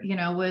here,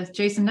 with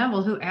Jason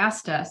Neville, who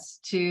asked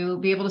us to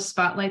be able to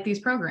spotlight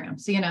these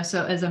programs.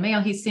 So as a male,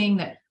 he's seeing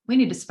that we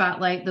need to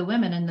spotlight the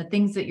women and the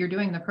things that you're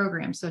doing in the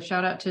program. So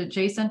shout out to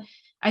Jason.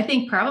 I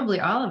think probably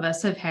all of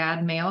us have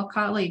had male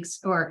colleagues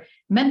or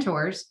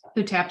mentors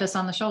who tapped us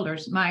on the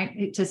shoulders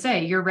to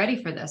say, you're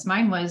ready for this.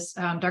 Mine was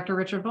Dr.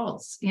 Richard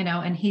Volz,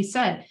 and he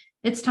said,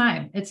 it's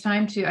time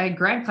I had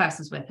grad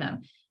classes with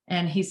him.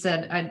 And he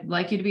said, I'd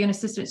like you to be an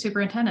assistant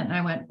superintendent. And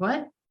I went,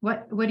 what?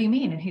 what do you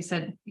mean? And he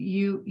said,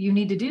 you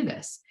need to do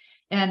this.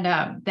 And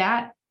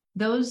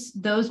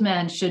those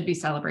men should be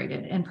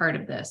celebrated in part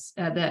of this,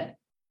 that,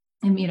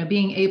 and,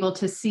 being able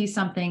to see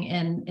something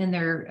in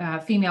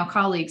their female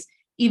colleagues,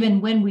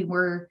 even when we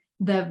were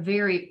the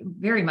very,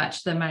 very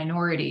much the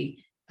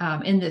minority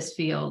in this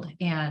field.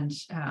 And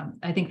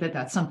I think that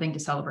that's something to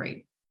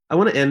celebrate. I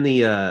want to end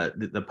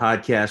the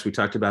podcast. We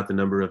talked about the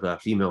number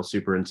of female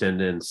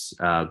superintendents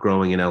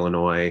growing in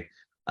Illinois,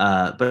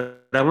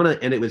 but I want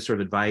to end it with sort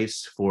of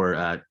advice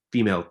for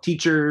female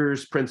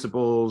teachers,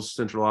 principals,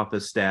 central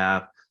office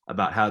staff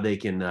about how they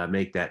can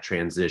make that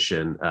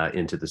transition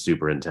into the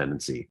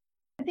superintendency.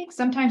 I think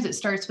sometimes it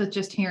starts with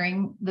just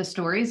hearing the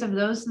stories of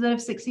those that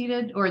have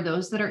succeeded or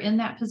those that are in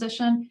that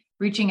position,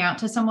 reaching out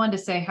to someone to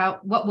say,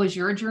 what was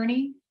your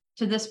journey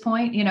to this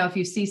point? If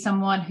you see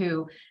someone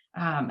who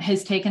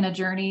has taken a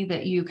journey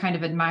that you kind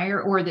of admire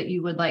or that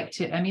you would like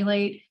to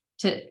emulate,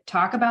 to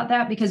talk about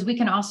that, because we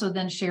can also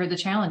then share the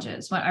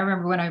challenges. I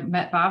remember when I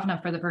met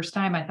Bhavna for the first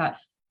time, I thought,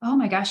 oh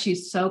my gosh,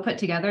 she's so put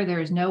together. There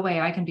is no way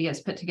I can be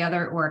as put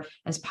together or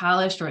as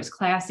polished or as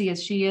classy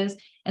as she is.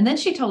 And then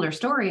she told her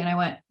story and I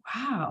went,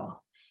 wow,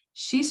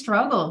 she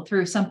struggled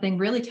through something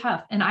really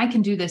tough and I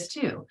can do this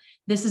too.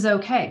 This is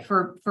okay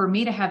for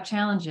me to have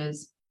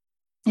challenges.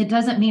 It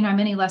doesn't mean I'm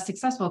any less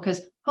successful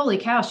because holy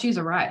cow, she's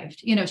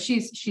arrived.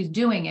 She's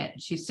doing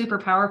it. She's super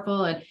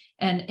powerful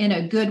and in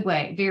a good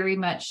way, very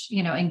much,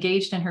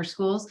 engaged in her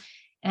schools.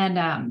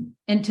 And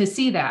to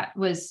see that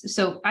was,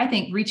 so I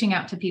think reaching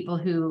out to people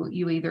who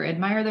you either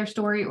admire their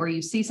story or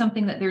you see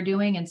something that they're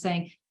doing and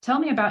saying, tell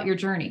me about your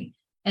journey.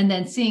 And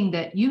then seeing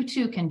that you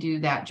too can do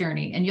that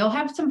journey and you'll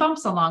have some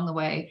bumps along the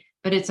way,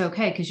 but it's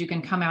okay because you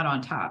can come out on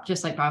top,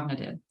 just like Bhavna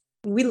did.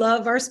 We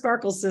love our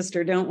Sparkle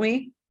sister, don't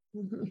we?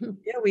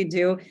 Yeah, we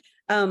do.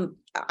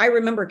 I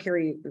remember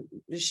Carrie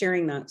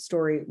sharing that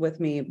story with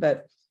me,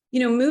 but,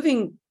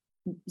 moving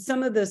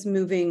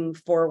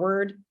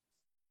forward,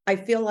 I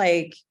feel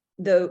like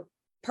the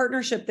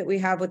partnership that we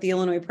have with the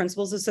Illinois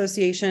Principals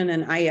Association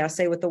and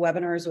IESA with the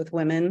webinars with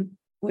women,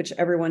 which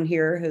everyone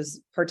here has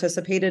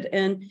participated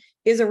in,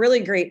 is a really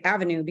great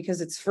avenue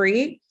because it's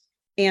free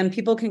and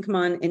people can come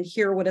on and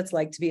hear what it's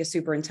like to be a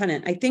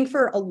superintendent. I think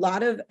for a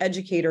lot of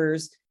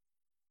educators,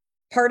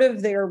 part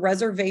of their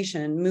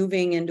reservation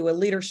moving into a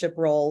leadership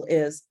role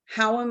is,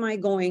 how am I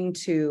going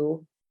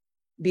to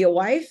be a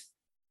wife?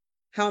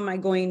 How am I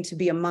going to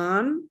be a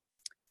mom?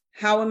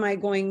 How am I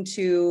going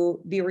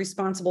to be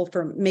responsible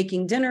for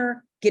making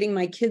dinner, getting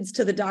my kids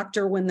to the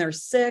doctor when they're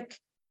sick,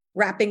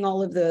 wrapping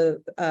all of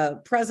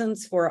the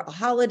presents for a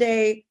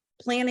holiday,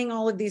 planning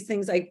all of these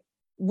things? Like,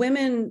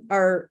 women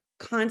are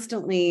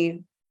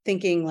constantly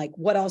thinking like,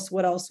 what else?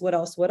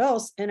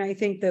 And I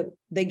think that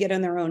they get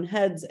in their own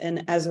heads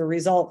and as a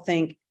result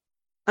think,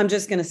 I'm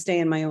just going to stay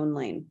in my own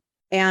lane.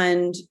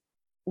 And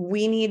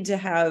we need to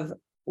have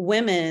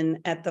women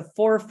at the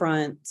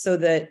forefront so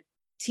that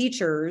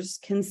teachers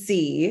can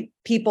see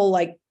people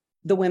like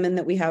the women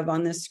that we have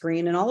on this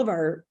screen and all of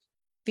our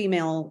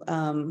female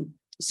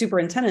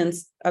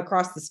superintendents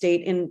across the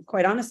state and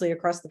quite honestly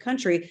across the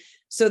country,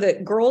 so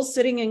that girls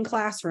sitting in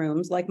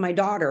classrooms like my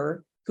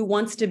daughter who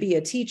wants to be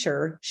a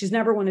teacher, she's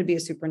never wanted to be a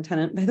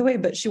superintendent, by the way,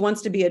 but she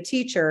wants to be a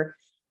teacher,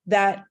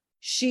 that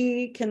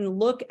she can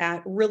look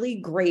at really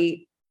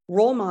great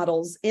role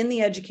models in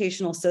the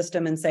educational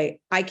system and say,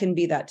 I can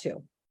be that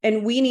too.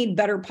 And we need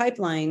better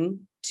pipeline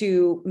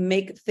to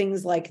make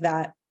things like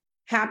that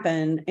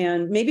happen.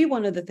 And maybe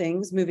one of the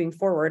things moving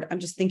forward, I'm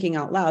just thinking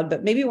out loud,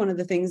 but maybe one of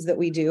the things that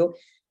we do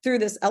through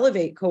this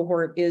Elevate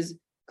cohort is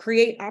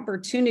create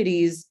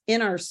opportunities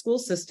in our school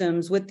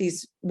systems with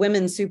these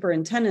women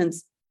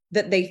superintendents,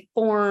 that they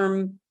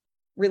form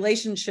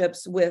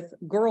relationships with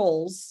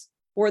girls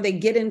or they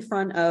get in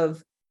front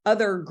of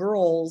other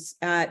girls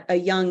at a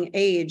young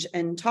age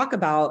and talk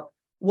about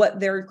what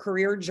their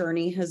career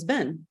journey has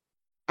been.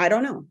 I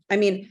don't know. I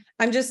mean,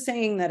 I'm just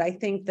saying that I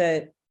think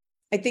that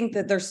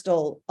there's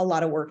still a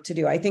lot of work to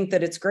do. I think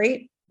that it's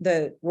great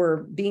that we're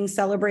being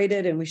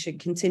celebrated and we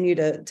should continue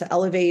to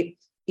elevate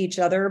each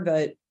other,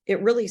 but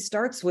it really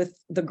starts with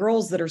the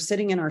girls that are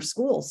sitting in our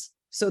schools.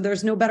 So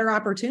there's no better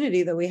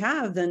opportunity that we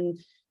have than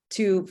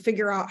to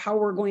figure out how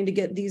we're going to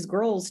get these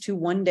girls to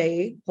one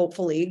day,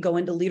 hopefully, go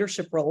into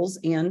leadership roles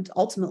and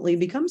ultimately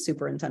become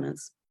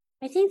superintendents.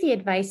 I think the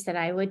advice that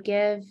I would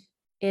give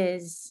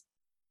is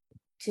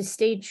to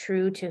stay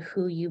true to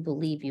who you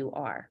believe you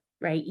are,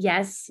 right?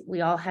 Yes,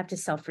 we all have to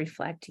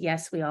self-reflect.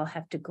 Yes, we all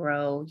have to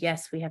grow.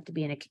 Yes, we have to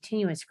be in a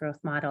continuous growth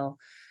model.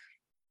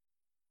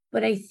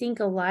 But I think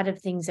a lot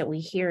of things that we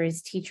hear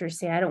is teachers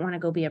say, I don't want to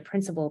go be a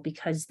principal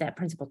because that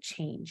principal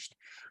changed,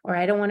 or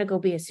I don't want to go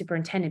be a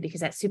superintendent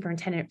because that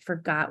superintendent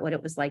forgot what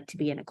it was like to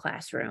be in a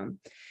classroom.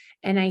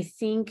 And I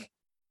think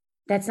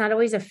that's not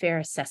always a fair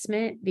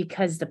assessment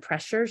because the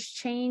pressures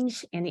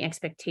change and the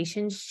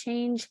expectations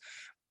change.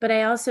 But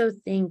I also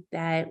think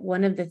that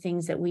one of the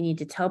things that we need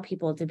to tell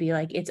people to be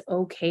like, it's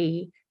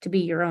okay to be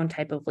your own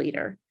type of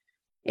leader.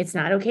 It's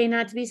not okay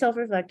not to be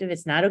self-reflective.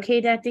 It's not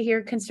okay not to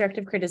hear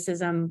constructive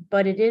criticism,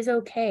 but it is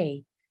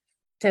okay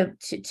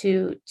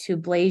to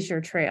blaze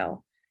your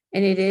trail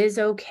And it is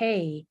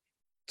okay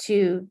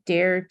to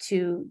dare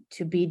to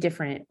be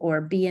different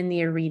or be in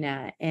the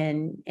arena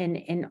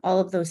and all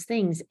of those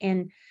things.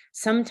 And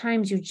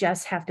sometimes you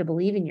just have to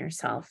believe in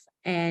yourself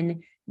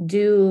and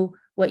do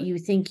what you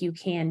think you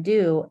can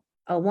do,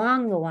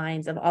 along the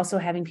lines of also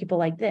having people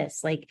like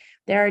this. Like,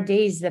 there are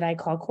days that I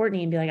call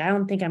Courtney and be like, I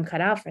don't think I'm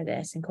cut out for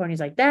this. And Courtney's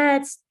like,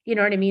 that's, you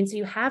know what I mean? So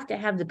you have to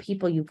have the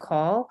people you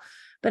call.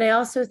 But I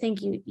also think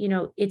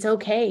it's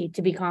okay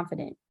to be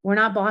confident. We're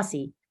not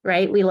bossy,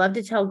 right? We love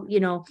to tell,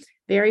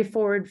 very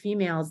forward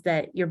females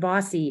that you're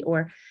bossy,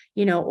 or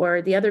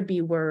the other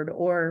B word,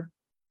 or,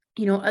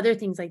 other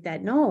things like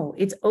that. No,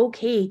 it's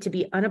okay to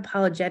be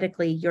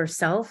unapologetically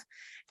yourself,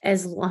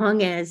 as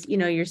long as,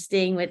 you're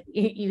staying with,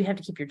 you have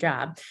to keep your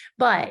job,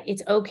 but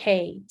it's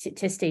okay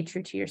to stay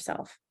true to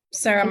yourself.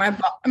 Sarah, my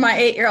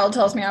 8-year-old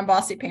tells me I'm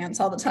bossy pants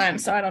all the time.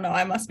 So I don't know.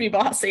 I must be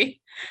bossy.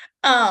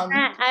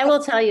 I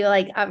will tell you,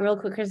 real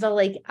quick, Crystal,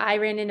 I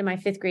ran into my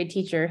 5th grade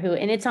teacher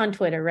and it's on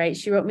Twitter, right?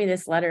 She wrote me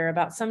this letter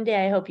about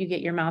someday I hope you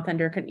get your mouth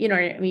under,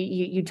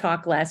 you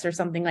talk less or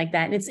something like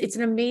that. And it's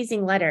an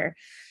amazing letter.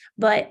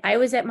 But I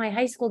was at my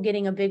high school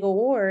getting a big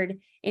award,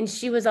 and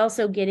she was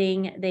also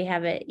they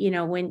have it,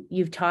 when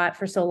you've taught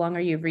for so long or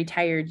you've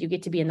retired, you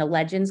get to be in the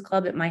Legends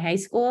Club at my high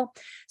school.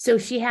 So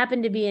she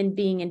happened to be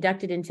being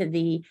inducted into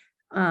the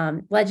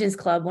Legends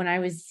Club when I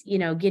was,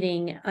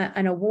 getting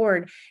an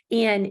award.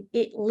 And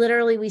it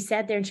literally, we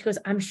sat there and she goes,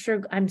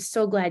 I'm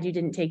so glad you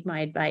didn't take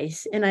my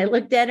advice. And I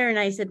looked at her and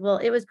I said, well,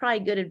 it was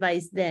probably good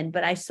advice then,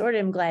 but I sort of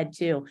am glad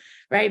too.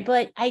 Right.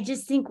 But I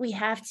just think we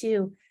have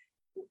to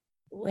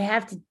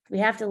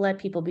let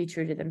people be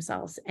true to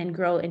themselves and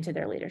grow into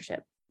their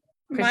leadership.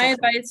 My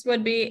advice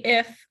would be,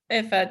 if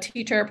a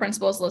teacher or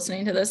principal is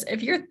listening to this,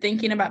 if you're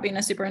thinking about being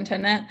a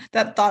superintendent,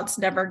 that thought's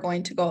never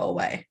going to go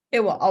away.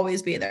 It will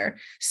always be there.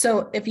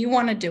 So if you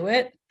want to do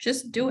it,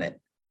 just do it.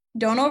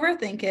 Don't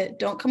overthink it.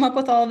 Don't come up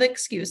with all the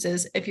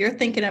excuses. If you're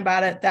thinking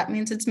about it, that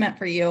means it's meant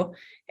for you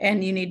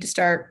and you need to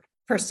start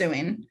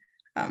pursuing.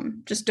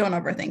 Just don't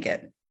overthink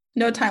it.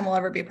 No time will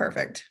ever be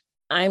perfect.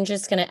 I'm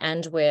just going to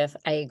end with,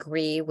 I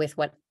agree with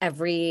what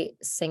every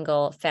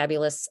single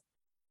fabulous,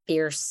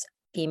 fierce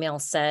female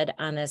said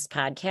on this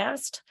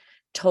podcast.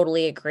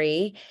 Totally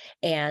agree.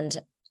 And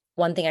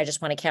one thing I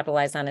just want to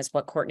capitalize on is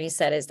what Courtney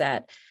said, is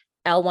that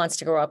Elle wants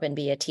to grow up and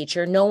be a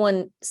teacher. No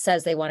one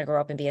says they want to grow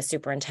up and be a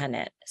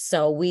superintendent.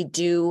 So we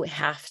do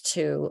have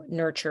to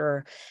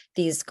nurture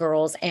these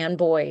girls and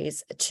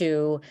boys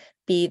to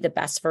be the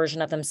best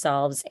version of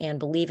themselves and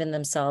believe in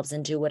themselves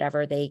and do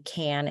whatever they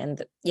can.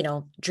 And,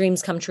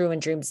 dreams come true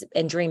and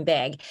dream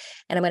big.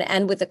 And I'm going to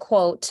end with a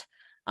quote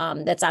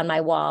that's on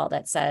my wall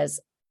that says,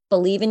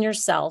 believe in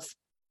yourself.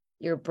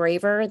 You're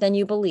braver than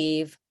you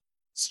believe,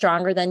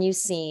 stronger than you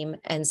seem,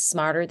 and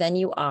smarter than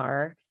you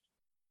are.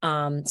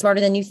 Smarter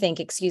than you think,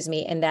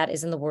 and that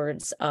is in the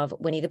words of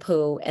Winnie the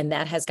Pooh. And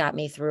that has got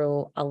me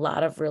through a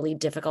lot of really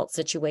difficult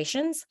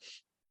situations.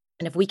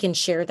 And if we can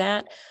share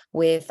that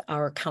with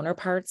our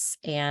counterparts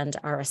and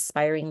our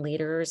aspiring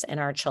leaders and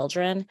our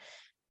children,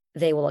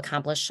 they will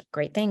accomplish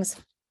great things.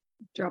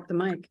 Drop the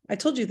mic. I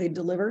told you they'd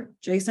deliver,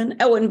 Jason.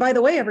 Oh, and by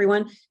the way,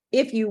 everyone,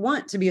 if you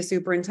want to be a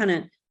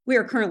superintendent, we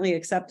are currently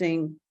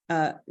accepting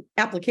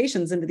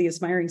applications into the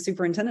Aspiring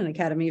Superintendent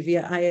Academy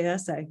via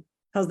IASA.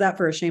 How's that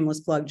for a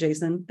shameless plug,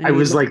 Jason? I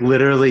was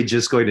literally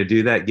just going to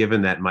do that,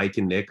 given that Mike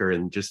and Nick are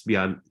in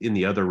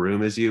the other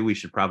room as you. We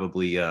should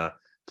probably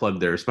plug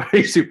their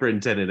Aspiring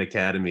Superintendent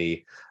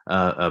Academy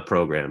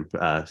program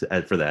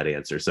for that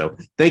answer. So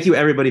thank you,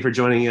 everybody, for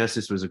joining us.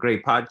 This was a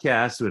great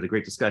podcast. We had a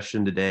great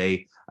discussion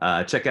today.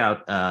 Check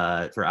out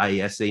for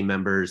IASA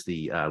members,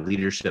 the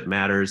Leadership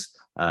Matters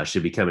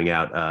should be coming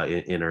out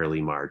in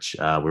early March,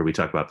 where we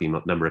talk about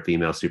number of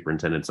female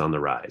superintendents on the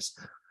rise.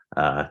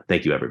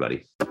 Thank you,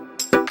 everybody.